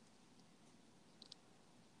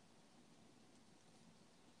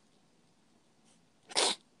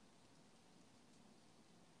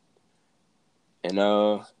 And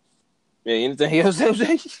yeah, anything else,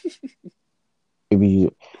 MJ? Maybe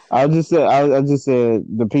I just said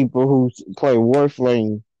the people who play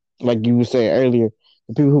Warframe, like you were saying earlier,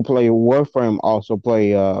 the people who play Warframe also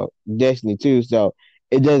play Destiny too. So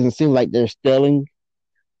it doesn't seem like they're stealing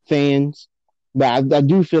fans. But I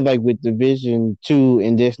do feel like with Division 2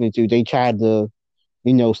 and Destiny 2, they tried to,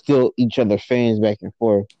 steal each other's fans back and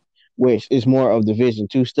forth, which is more of Division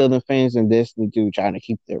 2 stealing fans and Destiny 2 trying to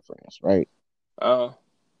keep their fans, right? uh,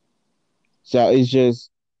 So it's just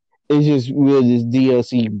will this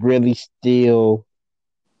DLC really steal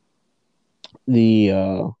these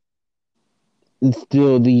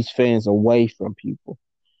fans away from people?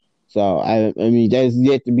 So I mean that's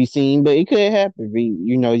yet to be seen, but it could happen.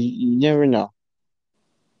 You never know.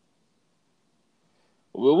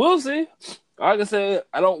 we'll see. Like I said,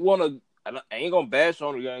 I don't want to. I ain't gonna bash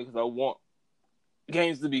on the game because I want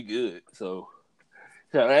games to be good. So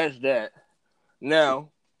that's that. Now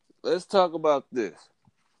let's talk about this.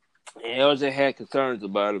 And LJ had concerns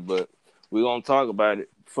about it, but we're gonna talk about it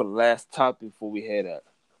for the last topic before we head out.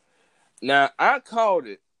 Now I called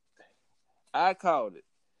it. I called it.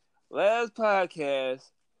 Last podcast,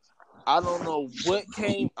 I don't know what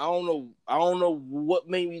came. I don't know. I don't know what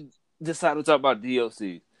made me decide to talk about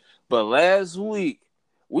DLC. But last week,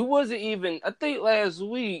 we wasn't even. I think last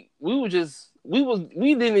week we were just. We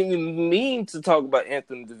didn't even mean to talk about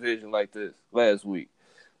Anthem Division like this last week.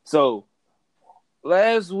 So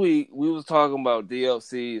last week we was talking about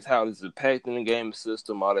DLCs, how it's impacting the game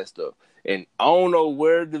system, all that stuff. And I don't know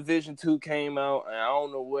where Division 2 came out, and I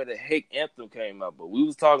don't know where the heck Anthem came out, but we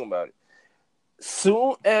was talking about it.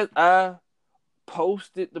 Soon as I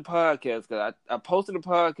posted the podcast, because I posted the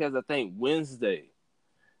podcast, I think, Wednesday.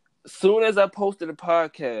 Soon as I posted the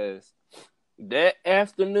podcast, that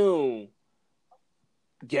afternoon,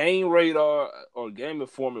 Game Radar or Game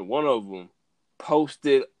Informant, one of them,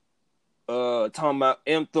 posted talking about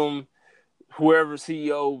Anthem, whoever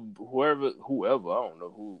CEO, whoever, I don't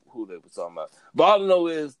know who they were talking about. But all I know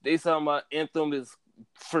is they talking about Anthem is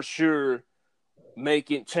for sure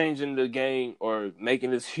changing the game or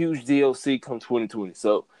making this huge DLC come 2020.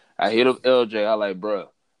 So I hit up LJ. I like, bro,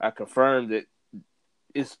 I confirmed that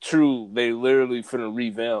it's true. They literally finna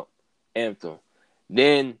revamp Anthem.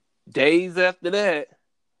 Then days after that,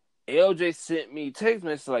 LJ sent me text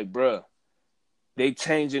message like, bro, they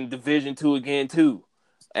changing Division 2 again too.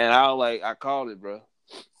 And I called it, bro.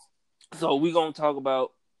 So we gonna talk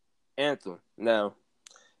about Anthem. Now,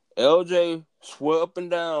 LJ swore up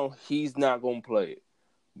and down he's not gonna play it.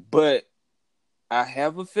 But I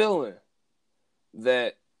have a feeling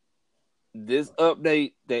that this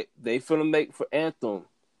update that they finna make for Anthem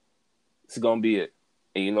is gonna be it.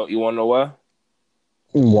 And you wanna know why?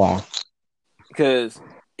 Wow. Because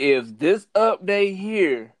if this update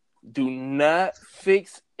here do not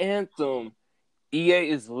fix Anthem, EA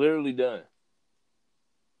is literally done.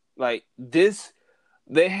 Like this,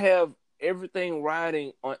 they have everything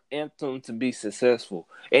riding on Anthem to be successful.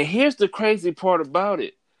 And here's the crazy part about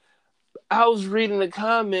it. I was reading the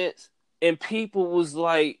comments and people was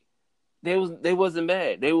like, they wasn't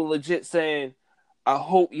mad. They were legit saying, "I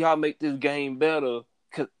hope y'all make this game better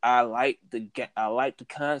because I like the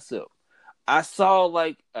concept." I saw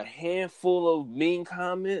like a handful of mean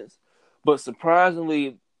comments, but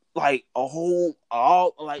surprisingly, like all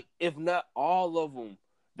like if not all of them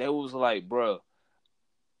they was like, bro,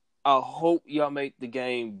 I hope y'all make the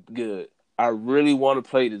game good. I really want to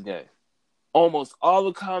play this game. Almost all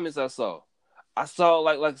the comments I saw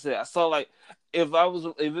like I said, I saw like if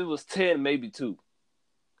it was 10, maybe two.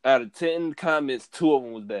 Out of 10 comments, two of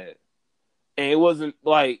them was bad. And it wasn't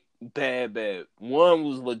like bad. One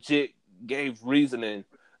was legit, gave reasoning.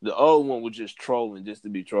 The other one was just trolling, just to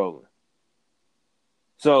be trolling.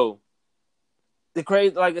 So the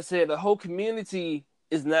crazy, like I said, the whole community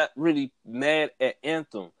is not really mad at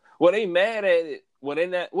Anthem. Well, they mad at it. Well, they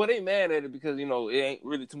not. Well, they mad at it because it ain't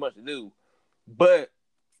really too much to do. But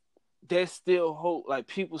there's still hope. Like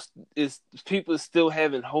people still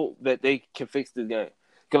having hope that they can fix this game.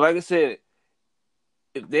 Because, like I said,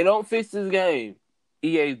 if they don't fix this game,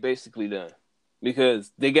 EA is basically done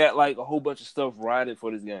because they got like a whole bunch of stuff riding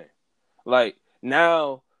for this game. Like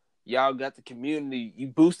now, y'all got the community. You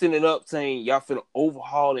boosting it up, saying y'all finna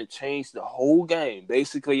overhaul and change the whole game.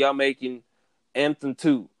 Basically, y'all making Anthem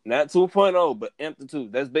 2, not 2.0, but Anthem 2.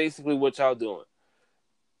 That's basically what y'all doing.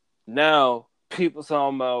 Now, people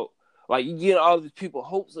talking about like you get all these people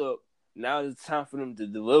hopes up. Now it's time for them to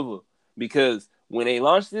deliver because when they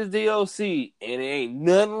launch this DLC and it ain't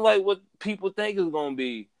nothing like what people think it's gonna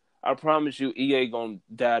be, I promise you, EA gonna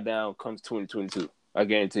die down comes 2022. I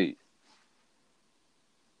guarantee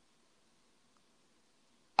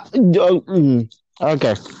Okay.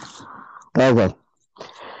 Okay.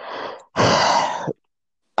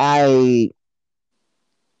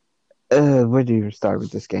 Where do you start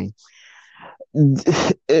with this game?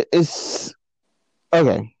 It's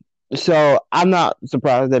okay. So I'm not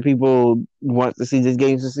surprised that people want to see this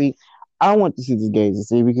game to see. I want to see this game to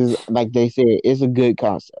see because, like they said, it's a good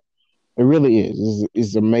concept. It really is.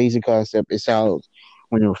 It's an amazing concept. It sounds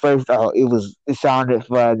when it first out, it sounded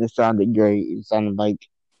fun. It sounded great. It sounded like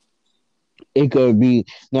it could be.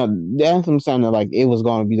 Now the anthem sounded like it was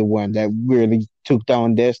going to be the one that really took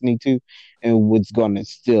down Destiny 2 and was going to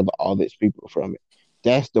steal all its people from it.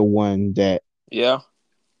 That's the one that you. Yeah.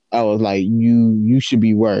 I was like, you should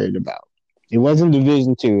be worried about. It wasn't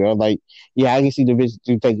Division 2. I was like, yeah, I can see Division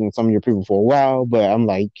 2 taking some of your people for a while, but I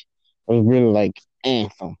was really like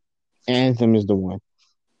Anthem. Anthem is the one.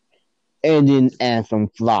 And then Anthem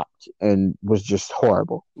flopped and was just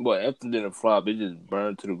horrible. But Anthem didn't flop; it just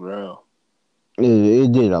burned to the ground.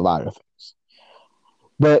 It did a lot of things.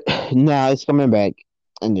 But now it's coming back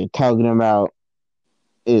and they're talking about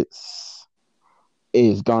it's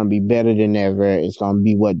it's gonna be better than ever. It's gonna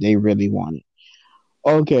be what they really wanted.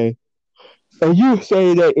 Okay. And you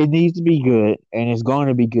say that it needs to be good and it's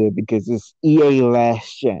gonna be good because it's EA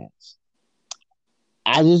last chance.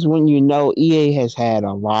 I just want you to know EA has had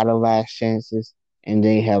a lot of last chances and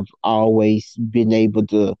they have always been able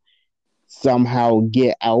to somehow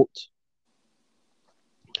get out.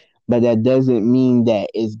 But that doesn't mean that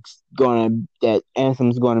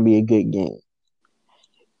Anthem's gonna be a good game.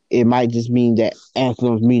 It might just mean that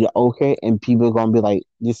Anthem's mediocre and people are gonna be like,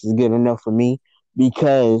 this is good enough for me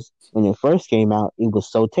because when it first came out, it was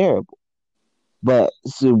so terrible. But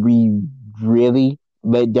should we really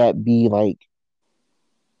let that be like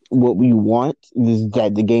what we want? Is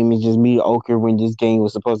that the game is just mediocre when this game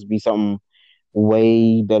was supposed to be something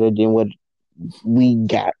way better than what we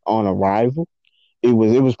got on arrival? It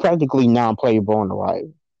was practically non-playable on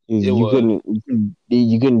arrival. It You was. couldn't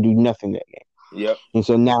do nothing that game. Yep. And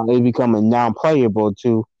so now it's becoming non-playable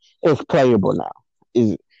too. It's playable now.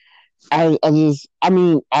 Is I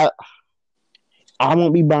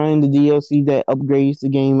won't be buying the DLC that upgrades the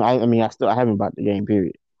game. I haven't bought the game.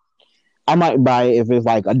 Period. I might buy it if it's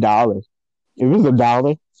like $1. If it's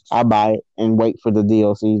 $1, I'll buy it and wait for the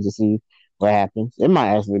DLC to see what happens. It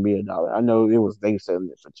might actually be $1. I know they were selling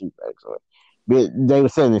it for cheap actually. But they were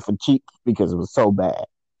selling it for cheap because it was so bad.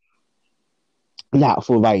 Not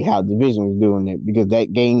for like how Division was doing it because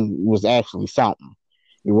that game was actually something.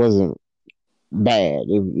 It wasn't bad.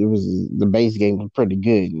 It was the base game was pretty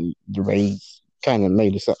good. And the raids kind of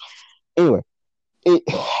made it up. Anyway, it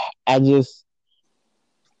I just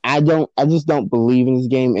I just don't believe in this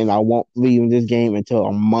game, and I won't believe in this game until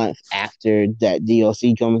a month after that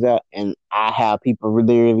DLC comes out, and I have people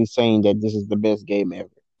literally saying that this is the best game ever.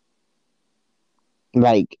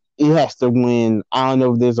 Like it has to win. I don't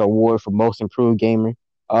know if there's an award for most improved gamer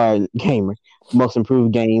or gamer, most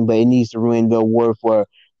improved game, but it needs to win the award for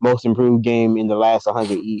most improved game in the last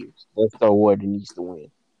 100 years. That's the award it needs to win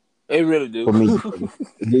They really do. for me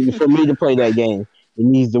to for me to play that game. It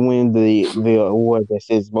needs to win the award that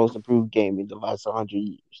says most improved game in the last 100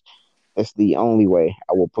 years. That's the only way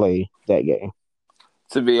I will play that game.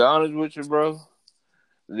 To be honest with you, bro,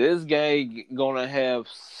 this game gonna have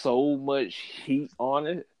so much heat on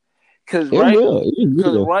it It will. It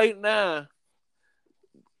cause will. right now,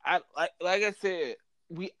 I like I said,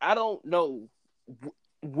 I don't know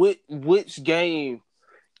which game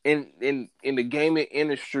in the gaming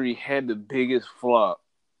industry had the biggest flop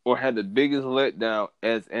or had the biggest letdown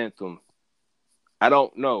as Anthem. I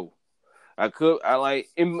don't know. I like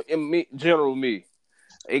in me, general me.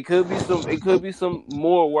 It could be some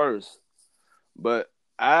more worse, but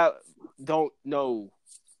I don't know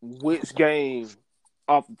which game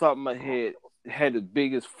off the top of my head had the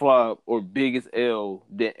biggest flop or biggest L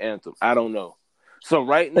than Anthem. I don't know. So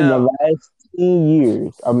right In the now, last 10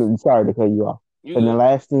 years, I'm sorry to cut you off. you In the good.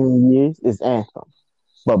 last 10 years, it's Anthem.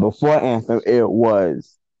 But before Anthem, it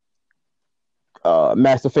was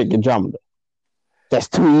Mass Effect Andromeda. That's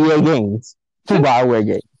 2 EA games, 2 BioWare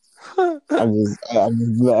games.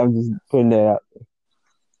 I'm just putting that out.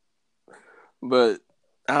 But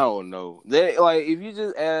I don't know. They like if you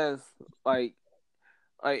just ask like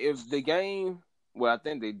if the game, well, I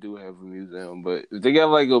think they do have a museum, but if they got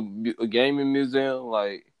like a gaming museum,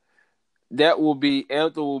 like that will be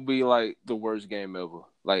Anthem will be like the worst game ever.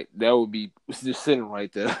 Like that would be just sitting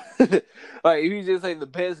right there. Like if you just say the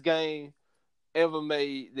best game ever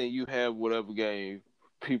made, then you have whatever game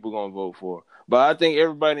people gonna vote for. But I think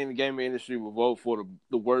everybody in the gaming industry will vote for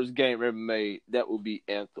the worst game ever made. That would be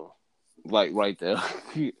Anthem, like right there.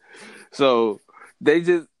 So they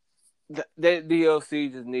just that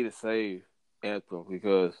DLC just need to save Anthem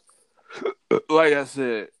because, like I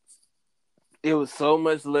said, it was so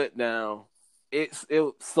much letdown. It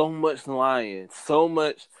was so much lying, so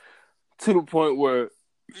much to the point where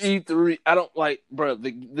E3. I don't like, bro.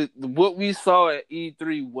 The what we saw at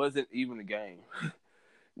E3 wasn't even a game.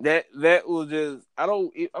 That was just I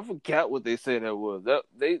forgot what they said that was.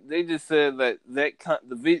 They just said that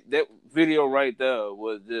video right there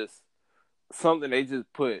was just something they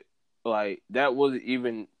just put like that wasn't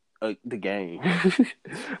even the game.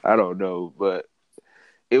 I don't know, but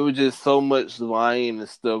it was just so much lying and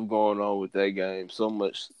stuff going on with that game. So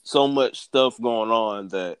much stuff going on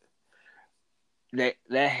that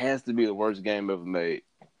has to be the worst game ever made.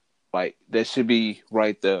 Like that should be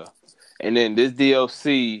right there. And then this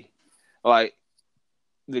DLC, like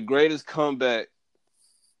the greatest comeback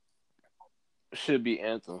should be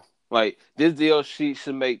Anthem. Like this DLC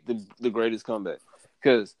should make the greatest comeback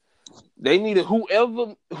because they needed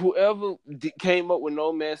whoever came up with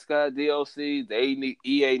No Man's Sky DLC.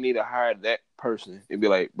 EA need to hire that person and be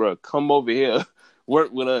like, bro, come over here,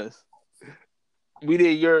 work with us. We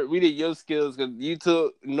did your skills because you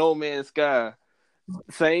took No Man's Sky,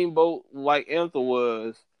 same boat like Anthem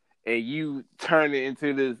was, and you turned it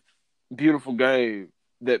into this beautiful game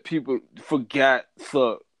that people forgot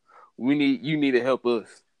sucked. You need to help us,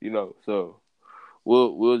 So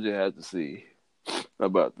we'll just have to see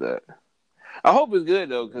about that. I hope it's good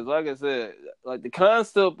though, because like I said, like the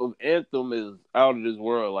concept of Anthem is out of this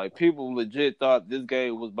world. Like people legit thought this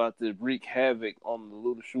game was about to wreak havoc on the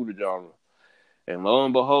looter shooter genre, and lo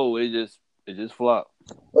and behold, it just flopped.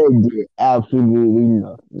 It did absolutely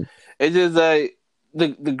nothing. It's just like the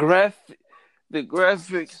graphics.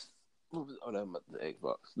 Oh, that was the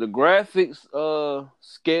Xbox. The graphics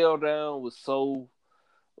scale down was so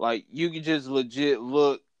like you could just legit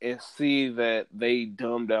look and see that they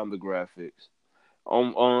dumbed down the graphics.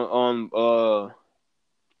 On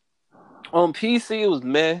PC it was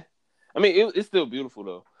meh. I mean it's still beautiful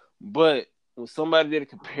though. But when somebody did a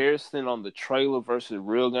comparison on the trailer versus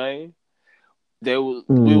real game, we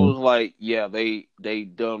Mm. was like, yeah, they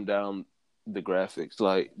dumbed down the graphics.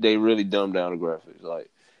 Like they really dumbed down the graphics. Like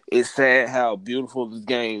it's sad how beautiful this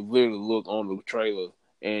game literally looked on the trailer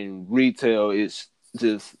and retail it's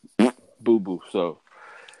just boo boo. So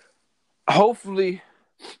hopefully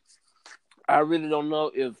I really don't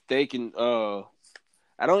know if they can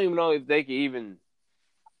I don't even know if they can even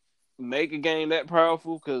make a game that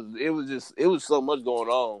powerful because it was so much going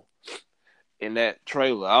on in that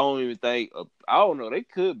trailer. I don't even think I don't know. They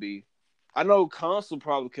could be. I know console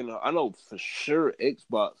probably can. I know for sure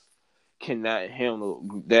Xbox cannot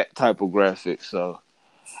handle that type of graphics. So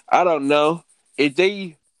I don't know if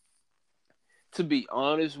they. To be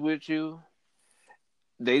honest with you,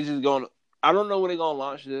 they just gonna. I don't know when they're gonna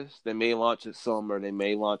launch this. They may launch it summer. They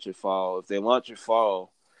may launch it fall. If they launch it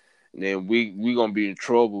fall, then we gonna be in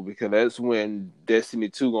trouble because that's when Destiny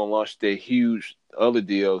 2 gonna launch their huge other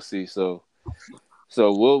DLC. So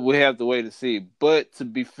we'll have to wait and see. But to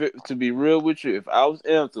be real with you, if I was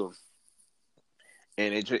Anthem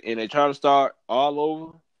and they try to start all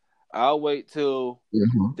over, I'll wait till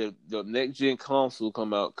Mhm. the next gen console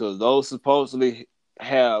come out because those supposedly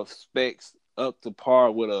have specs up to par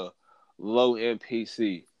with a low end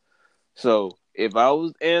PC. So if I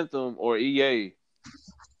was Anthem or EA,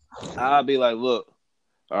 I'd be like, look,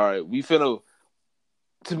 all right, we finna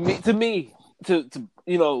to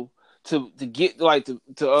to get like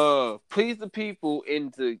to please the people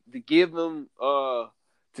and to give them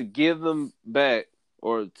back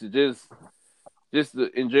or to just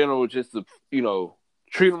to, in general just to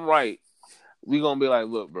treat them right. We gonna be like,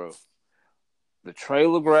 look, bro, the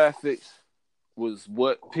trailer graphics was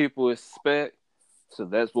what people expect, so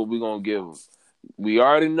that's what we gonna give them. We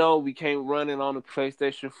already know we can't run it on the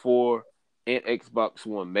PlayStation 4 and Xbox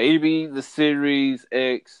One. Maybe the Series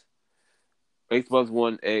X, Xbox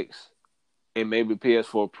One X, and maybe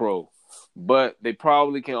PS4 Pro. But they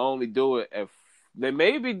probably can only do it at they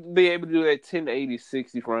maybe be able to do that 1080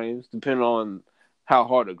 60 frames, depending on how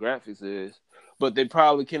hard the graphics is. But they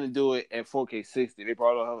probably couldn't do it at 4K 60. They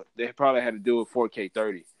probably had to do it 4K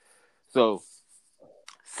 30. So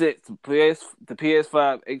since the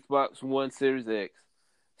PS5, Xbox One Series X,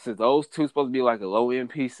 since those two supposed to be like a low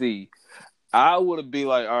end PC, I would be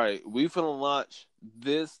like, all right, we finna launch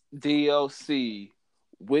this DLC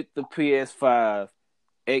with the PS5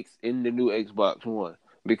 X in the new Xbox One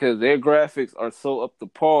because their graphics are so up to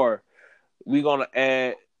par. We gonna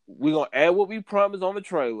add we gonna add what we promised on the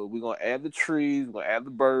trailer. We're gonna add the trees, we're gonna add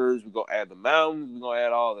the birds, we're gonna add the mountains, we're gonna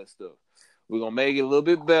add all that stuff. We're gonna make it a little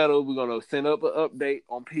bit better. We're gonna send up an update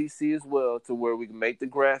on PC as well to where we can make the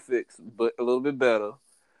graphics but a little bit better.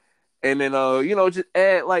 And then just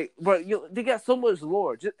add like but they got so much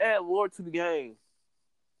lore. Just add lore to the game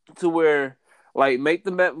to where like make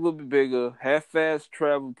the map a little bit bigger, have fast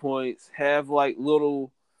travel points, have like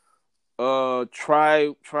little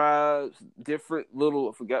tribes, different little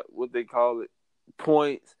I forgot what they call it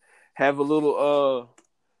points. Have a little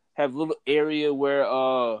area where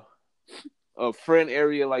a friend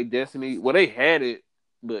area like Destiny. Well, they had it,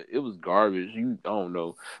 but it was garbage. I don't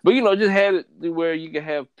know, but just had it where you can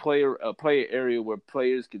have a player area where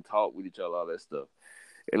players can talk with each other, all that stuff,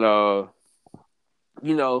 and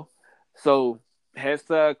you know, so have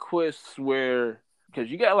side quests where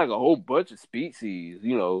because you got like a whole bunch of species,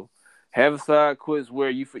 have a side quest where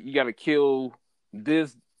you got to kill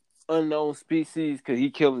this unknown species because he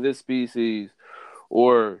killing this species,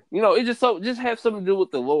 or it just have something to do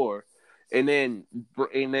with the lore, and then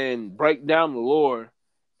break down the lore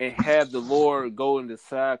and have the lore go into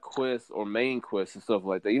side quests or main quests and stuff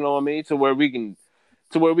like that. You know what I mean? To where we can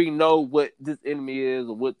know what this enemy is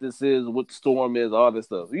or what this is or what the storm is, all this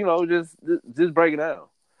stuff. Just break it down,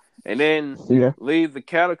 and then Yeah. leave the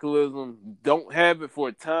cataclysm. Don't have it for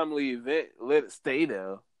a timely event. Let it stay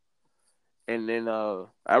there, and then I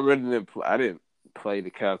didn't play the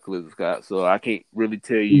Cataclysm, Scott, so I can't really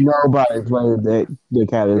tell you. Nobody played the So I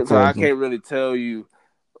Cataclysm. can't really tell you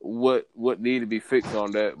what need to be fixed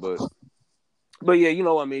on that, but yeah, you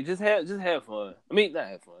know what I mean. Just have fun. I mean, not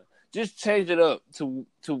have fun. Just change it up to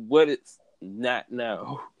what it's not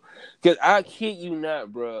now. Cause I kid you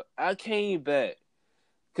not, bro. I came back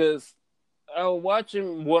because I was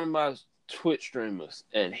watching one of my Twitch streamers,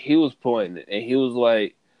 and he was pointing it, and he was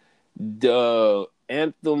like, "The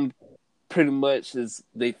Anthem pretty much is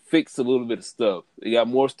they fixed a little bit of stuff. They got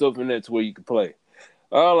more stuff in there to where you can play."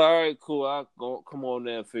 Oh, all right, cool. I'll go come on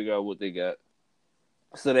there and figure out what they got.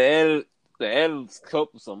 So they added a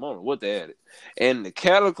couple something. I don't know what they added. And the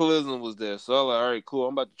Cataclysm was there. So I was like, all right, cool.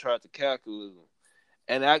 I'm about to try out the Cataclysm.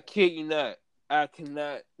 And I kid you not, I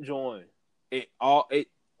cannot join. It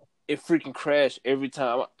freaking crashed every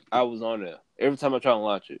time I was on there. Every time I try to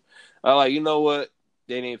launch it. I like, you know what?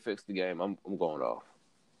 They didn't fix the game. I'm going off.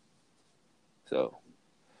 So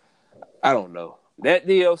I don't know. That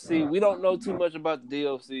DLC, we don't know too much about the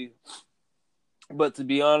DLC, but to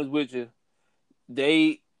be honest with you,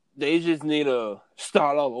 they just need to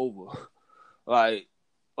start all over. Like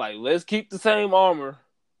let's keep the same armor,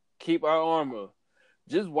 keep our armor.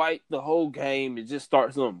 Just wipe the whole game and just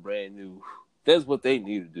start something brand new. That's what they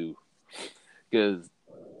need to do. Because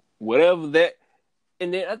whatever that,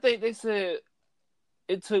 and then I think they said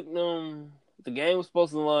it took them. The game was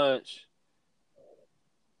supposed to launch.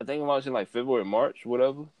 I think it launched in like February, March,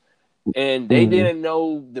 whatever. And they Mm-hmm. didn't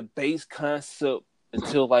know the base concept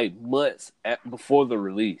until like months before the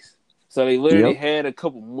release. So they literally Yep. had a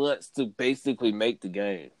couple months to basically make the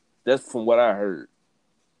game. That's from what I heard.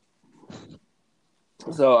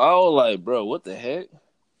 So I was like, bro, what the heck?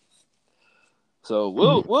 So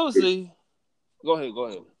we'll see. Go ahead.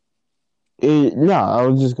 No, I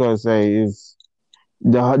was just gonna say is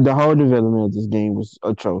the whole development of this game was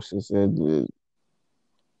atrocious, and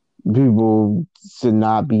people should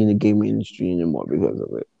not be in the gaming industry anymore because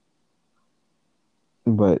of it.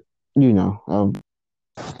 But you know,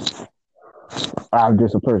 I'm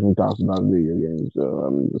just a person who talks about video games, so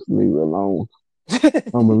I'm just leave it alone.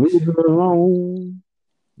 I'm gonna leave it alone.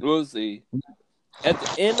 We'll see. At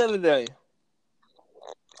the end of the day,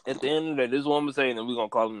 this is what I'm saying, and we're gonna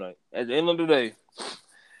call it a night. At the end of the day,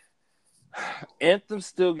 Anthem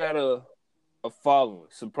still got a following.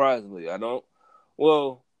 Surprisingly, I don't.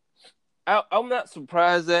 Well, I'm not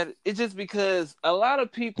surprised at it. It's just because a lot of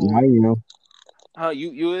Now people, you know. how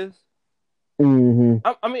you is. Mm-hmm.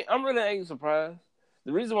 I mean, I'm really ain't surprised.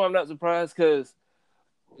 The reason why I'm not surprised because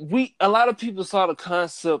a lot of people saw the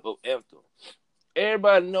concept of Anthem.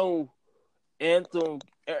 Everybody know Anthem.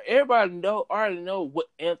 Everybody already know what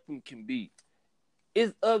Anthem can be.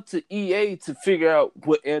 It's up to EA to figure out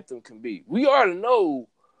what Anthem can be. We already know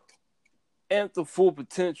Anthem full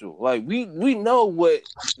potential. Like we know what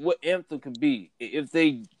Anthem can be if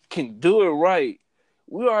they can do it right.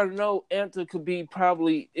 We already know Anthem could be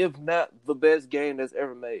probably, if not the best game that's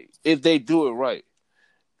ever made, if they do it right.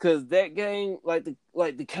 Cause that game, like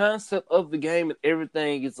the concept of the game and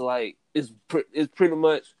everything is like is pretty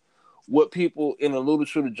much what people in the looter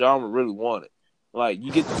shooter genre really wanted. Like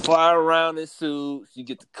you get to fly around in suits, you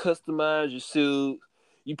get to customize your suit.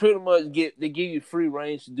 You pretty much they give you free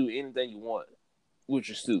range to do anything you want with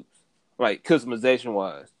your suits, like customization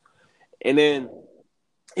wise. And then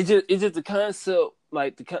it's just the concept,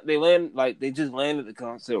 like they just landed the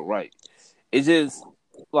concept right. It's just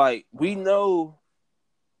like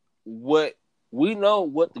what we know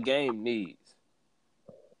what the game needs.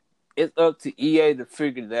 It's up to EA to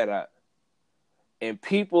figure that out. And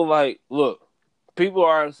people people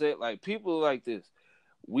are saying, like, people like this.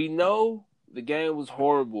 We know the game was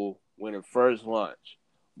horrible when it first launched,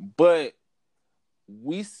 but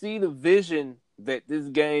we see the vision that this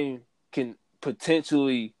game can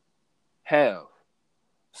potentially have.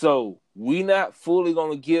 So we not fully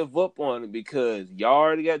gonna give up on it because y'all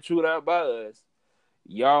already got chewed out by us.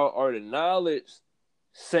 Y'all already acknowledged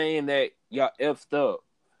saying that y'all effed up.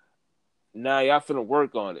 Now y'all finna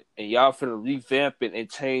work on it and y'all finna revamp it and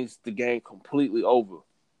change the game completely over.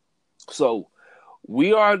 So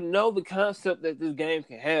we already know the concept that this game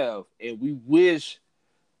can have, and we wish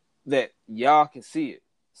that y'all can see it.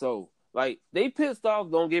 So like they pissed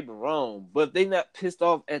off, don't get me wrong, but they not pissed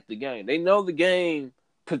off at the game. They know the game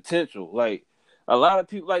potential. Like a lot of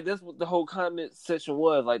people, like that's what the whole comment section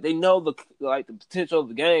was. Like they know the potential of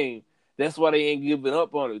the game. That's why they ain't giving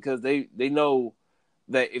up on it because they know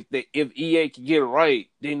that if EA can get it right,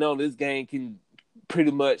 they know this game can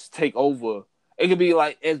pretty much take over. It could be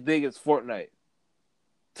like as big as Fortnite.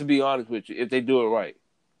 To be honest with you, if they do it right,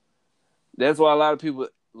 that's why a lot of people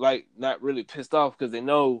like not really pissed off because they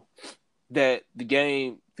know that the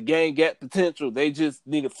game got potential. They just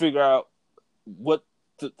need to figure out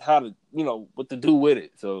how to what to do with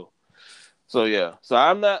it. So yeah. So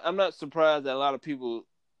I'm not surprised that a lot of people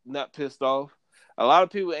not pissed off. A lot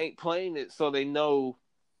of people ain't playing it so they know,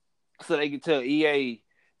 so they can tell EA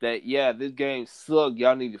that yeah, this game sucked.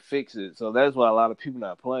 Y'all need to fix it. So that's why a lot of people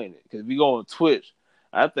not playing it. Because if you go on Twitch,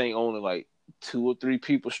 I think only like 2 or 3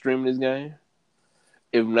 people streaming this game,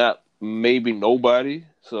 if not maybe nobody.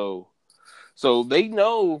 So they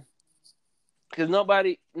know because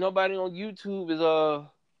nobody on YouTube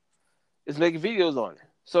is making videos on it.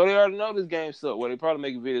 So they already know this game sucks. Well, they probably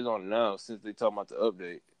making videos on it now since they talking about the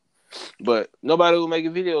update. But nobody was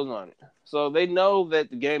making videos on it. So they know that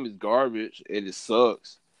the game is garbage and it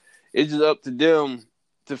sucks. It's just up to them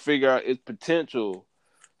to figure out its potential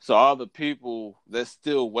so all the people that's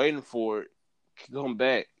still waiting for it can come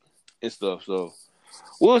back and stuff. So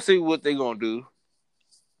we'll see what they're gonna do.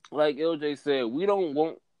 Like LJ said, we don't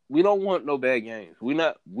want no bad games. We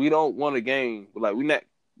don't want a game like we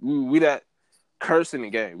not cursing the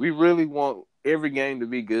game. We really want every game to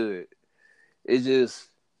be good. It's just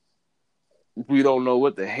we don't know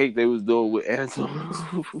what the heck they was doing with Anthem.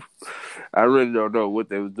 I really don't know what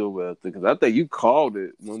they was doing with Anthem because I think you called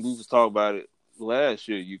it when we was talking about it last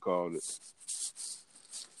year. You called it.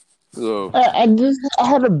 So I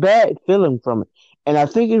had a bad feeling from it, and I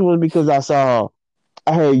think it was because I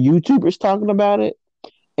heard YouTubers talking about it,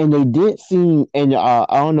 and they did seem. And I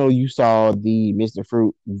don't know, you saw the Mr.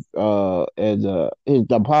 Fruit as the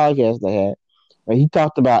podcast they had. But he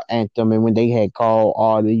talked about Anthem, and when they had called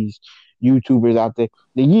all these YouTubers out there,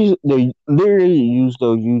 they literally use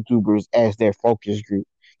those YouTubers as their focus group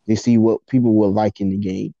to see what people would like in the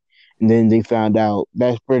game. And then they found out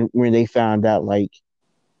when they found out like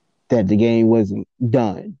that the game wasn't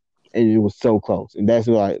done and it was so close. And that's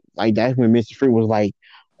like that's when Mr. Fruit was like,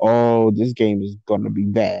 "Oh, this game is gonna be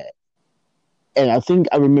bad." And I think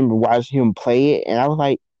I remember watching him play it, and I was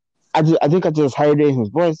like, I think I just heard it in his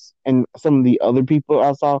voice, and some of the other people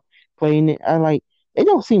I saw playing it. I like they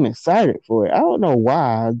don't seem excited for it. I don't know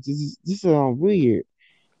why. This is weird.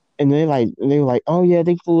 And they were like, oh yeah,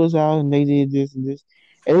 they flew us out and they did this and this,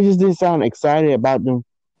 and it just didn't sound excited about them.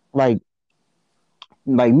 Like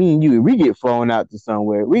me and you, if we get flown out to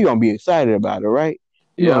somewhere, we gonna be excited about it, right?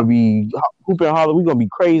 We're Yeah. gonna be hooping and hollering. We're gonna be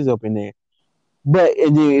crazy up in there. But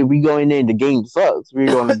and then if we go in there and the game sucks,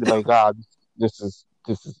 we're gonna be like, ah, this is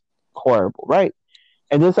horrible, right?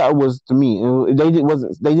 And that's how it was to me. And they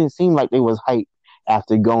didn't seem like they was hyped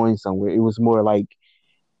after going somewhere. It was more like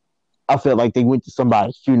I felt like they went to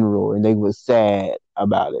somebody's funeral and they was sad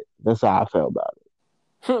about it. That's how I felt about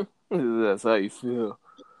it. That's how you feel. it.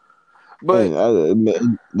 But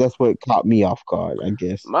And that's what caught me off guard, I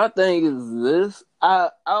guess. my thing is this: I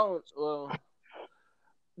don't. Well,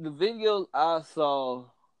 the videos I saw,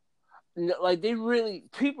 like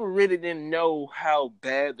people really didn't know how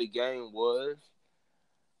bad the game was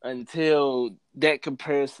until that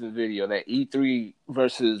comparison video, that E3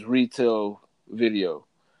 versus retail video.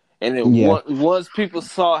 And then Yeah, once people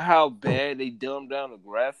saw how bad they dumbed down the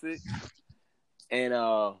graphics, and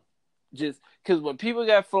just because when people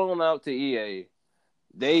got flown out to EA,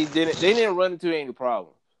 they didn't run into any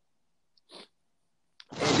problems.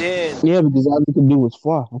 And then yeah, because all you could do was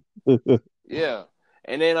fly. yeah,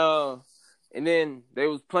 and then they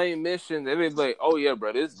was playing missions, and they was like, "Oh yeah,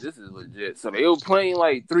 bro, this is legit." So they were playing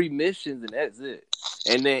like 3 missions, and that's it.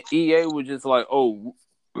 And then EA was just like, "Oh,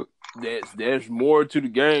 there's more to the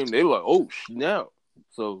game." They were like, "Oh snap!"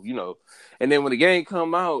 So and then when the game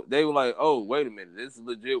come out, they were like, "Oh, wait a minute, this is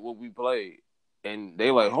legit what we played." And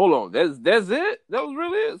they like, "Hold on, that's it? That was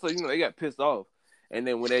really it?" So they got pissed off. And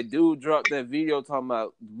then when that dude dropped that video talking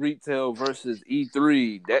about retail versus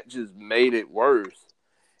E3, that just made it worse.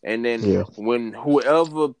 And then Yeah, when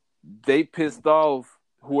whoever they pissed off,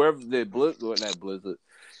 whoever not Blizzard,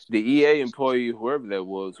 the EA employee, whoever that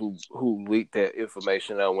was, who leaked that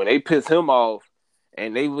information out, when they pissed him off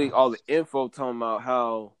and they leaked all the info talking about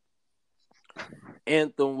how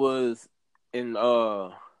Anthem was in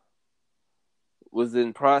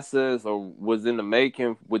process or was in the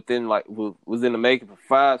making was in the making for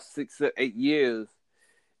 5, 6, 7, 8 years,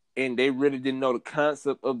 and they really didn't know the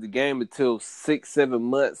concept of the game until 6, 7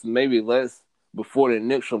 months, maybe less, before the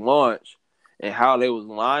initial launch, and how they was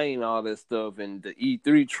lying all that stuff, and the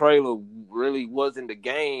E3 trailer really wasn't the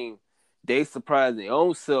game. They surprised their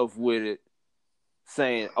own self with it,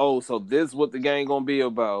 saying, "Oh, so this is what the game gonna be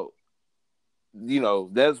about."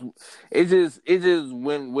 That's it. Just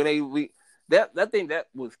when they leaked that, I think that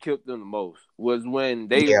was killed them the most was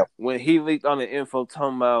yeah, when he leaked on the info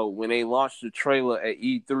talking about when they launched the trailer at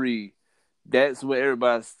E3. That's when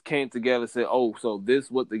everybody came together and said, "Oh, so this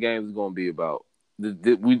is what the game is gonna be about.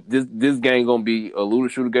 This game gonna be a looter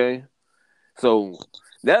shooter game." So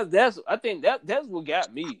I think that's what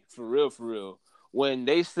got me for real. When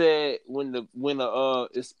they said when the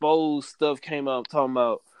exposed stuff came out talking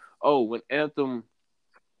about, oh, when Anthem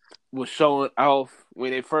was showing off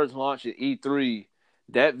when they first launched at E3,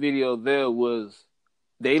 that video there was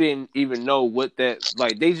they didn't even know what that,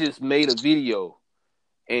 like, they just made a video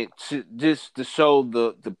and just to show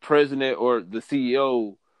the president or the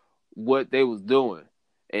CEO what they was doing,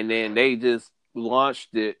 and then they just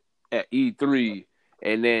launched it at E3,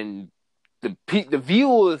 and then the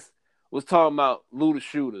viewers was talking about looter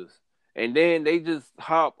shooters, and then they just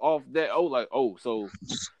hop off that. Oh, like, oh, so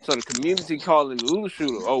the community calling it a looter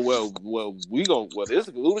shooter. Oh, it's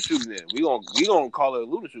a looter shooter then. We gonna call it a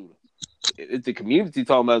looter shooter. It's the community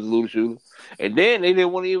talking about the looter shooter, and then they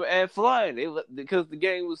didn't want to even add flying. Because the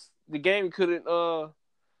game couldn't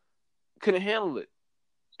handle it,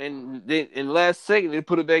 and then in the last second they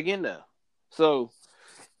put it back in there. So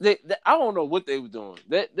I don't know what they were doing.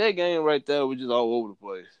 That game right there was just all over the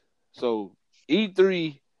place. So EA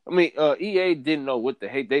didn't know what the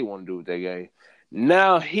heck they want to do with that game.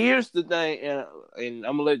 Now here's the thing, and I'm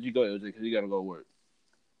gonna let you go, LJ, because you gotta go to work.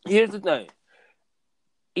 Here's the thing: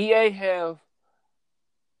 EA have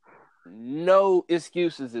no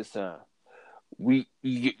excuses this time.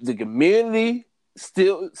 The community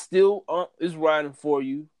still is riding for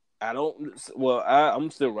you. I'm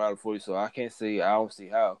still riding for you, so I can't say I don't see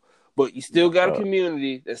how. But you still got a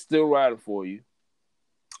community that's still riding for you.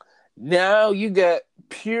 Now you got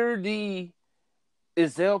pure D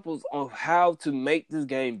examples of how to make this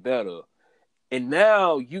game better. And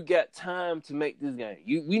now you got time to make this game.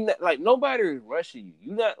 We not like nobody is rushing you.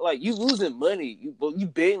 You not like you losing money. You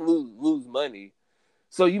been lose money.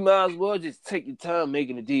 So you might as well just take your time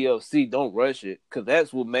making the DLC. Don't rush it, because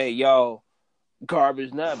that's what made y'all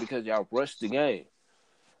garbage now, because y'all rushed the game.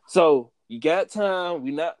 So you got time.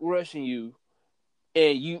 We're not rushing you,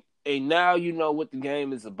 and now you know what the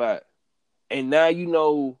game is about. and now you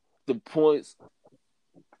know the points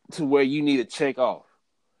to where you need to check off.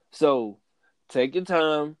 So take your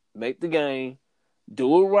time, make the game,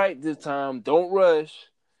 do it right this time. Don't rush,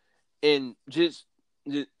 and just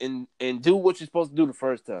do what you're supposed to do the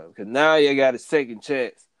first time. Because now you got a second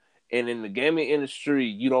chance, and in the gaming industry,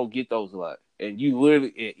 you don't get those a lot. And you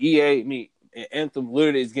literally, and and Anthem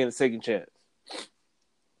literally is getting a second chance.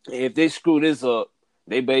 And if they screw this up,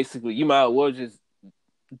 they basically you might as well just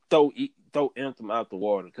throw Anthem out the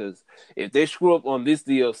water. Because if they screw up on this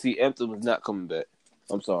DLC, Anthem is not coming back.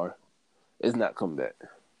 I'm sorry, it's not coming back.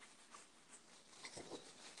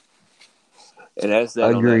 And that's that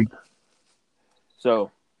on that. Agreed.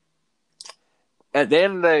 So at the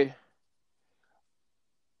end of the day,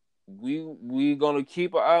 we gonna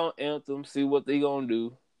keep an eye on Anthem, see what they gonna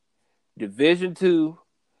do. Division 2,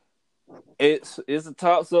 it's a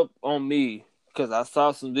toss up on me because I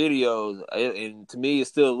saw some videos and to me it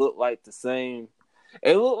still looked like the same.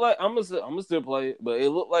 It looked like I'm gonna still play it, but it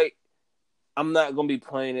looked like I'm not gonna be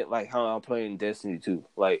playing it like how I'm playing Destiny 2.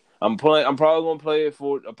 Like I'm probably gonna play it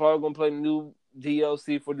for. I'm probably gonna play the new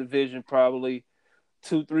DLC for Division probably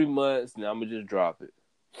 2-3 months, and I'm gonna just drop it.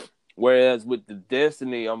 Whereas with the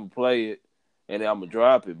Destiny, I'm gonna play it and then I'm gonna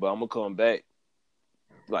drop it, but I'm gonna come back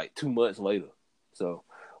like 2 months later. So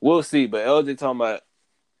we'll see. But LJ talking about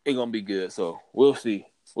it gonna be good. So we'll see.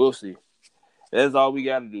 We'll see. That's all we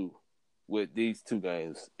gotta do with these two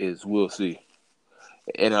games is we'll see.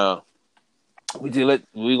 And we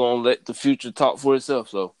gonna let the future talk for itself.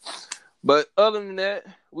 So, but other than that,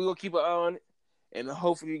 we gonna keep an eye on it, and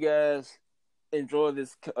hopefully you guys enjoy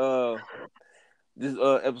this episode.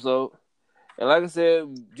 And like I said,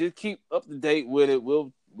 just keep up to date with it.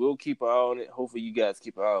 We'll keep an eye on it. Hopefully you guys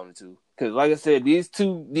keep an eye on it too. Because like I said, these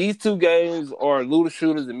two games are looter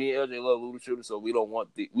shooters, and me and LJ love looter shooters, so we don't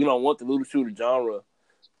want the looter shooter genre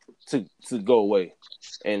to go away.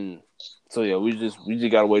 And so yeah, we just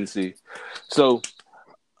gotta wait to see. So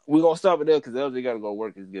we're gonna stop it there because LJ gotta go to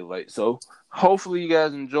work. It's getting late. So hopefully you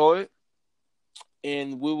guys enjoy it,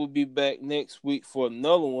 and we will be back next week for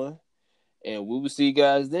another one, and we will see you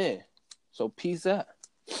guys then. So peace out.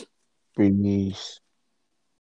 Peace.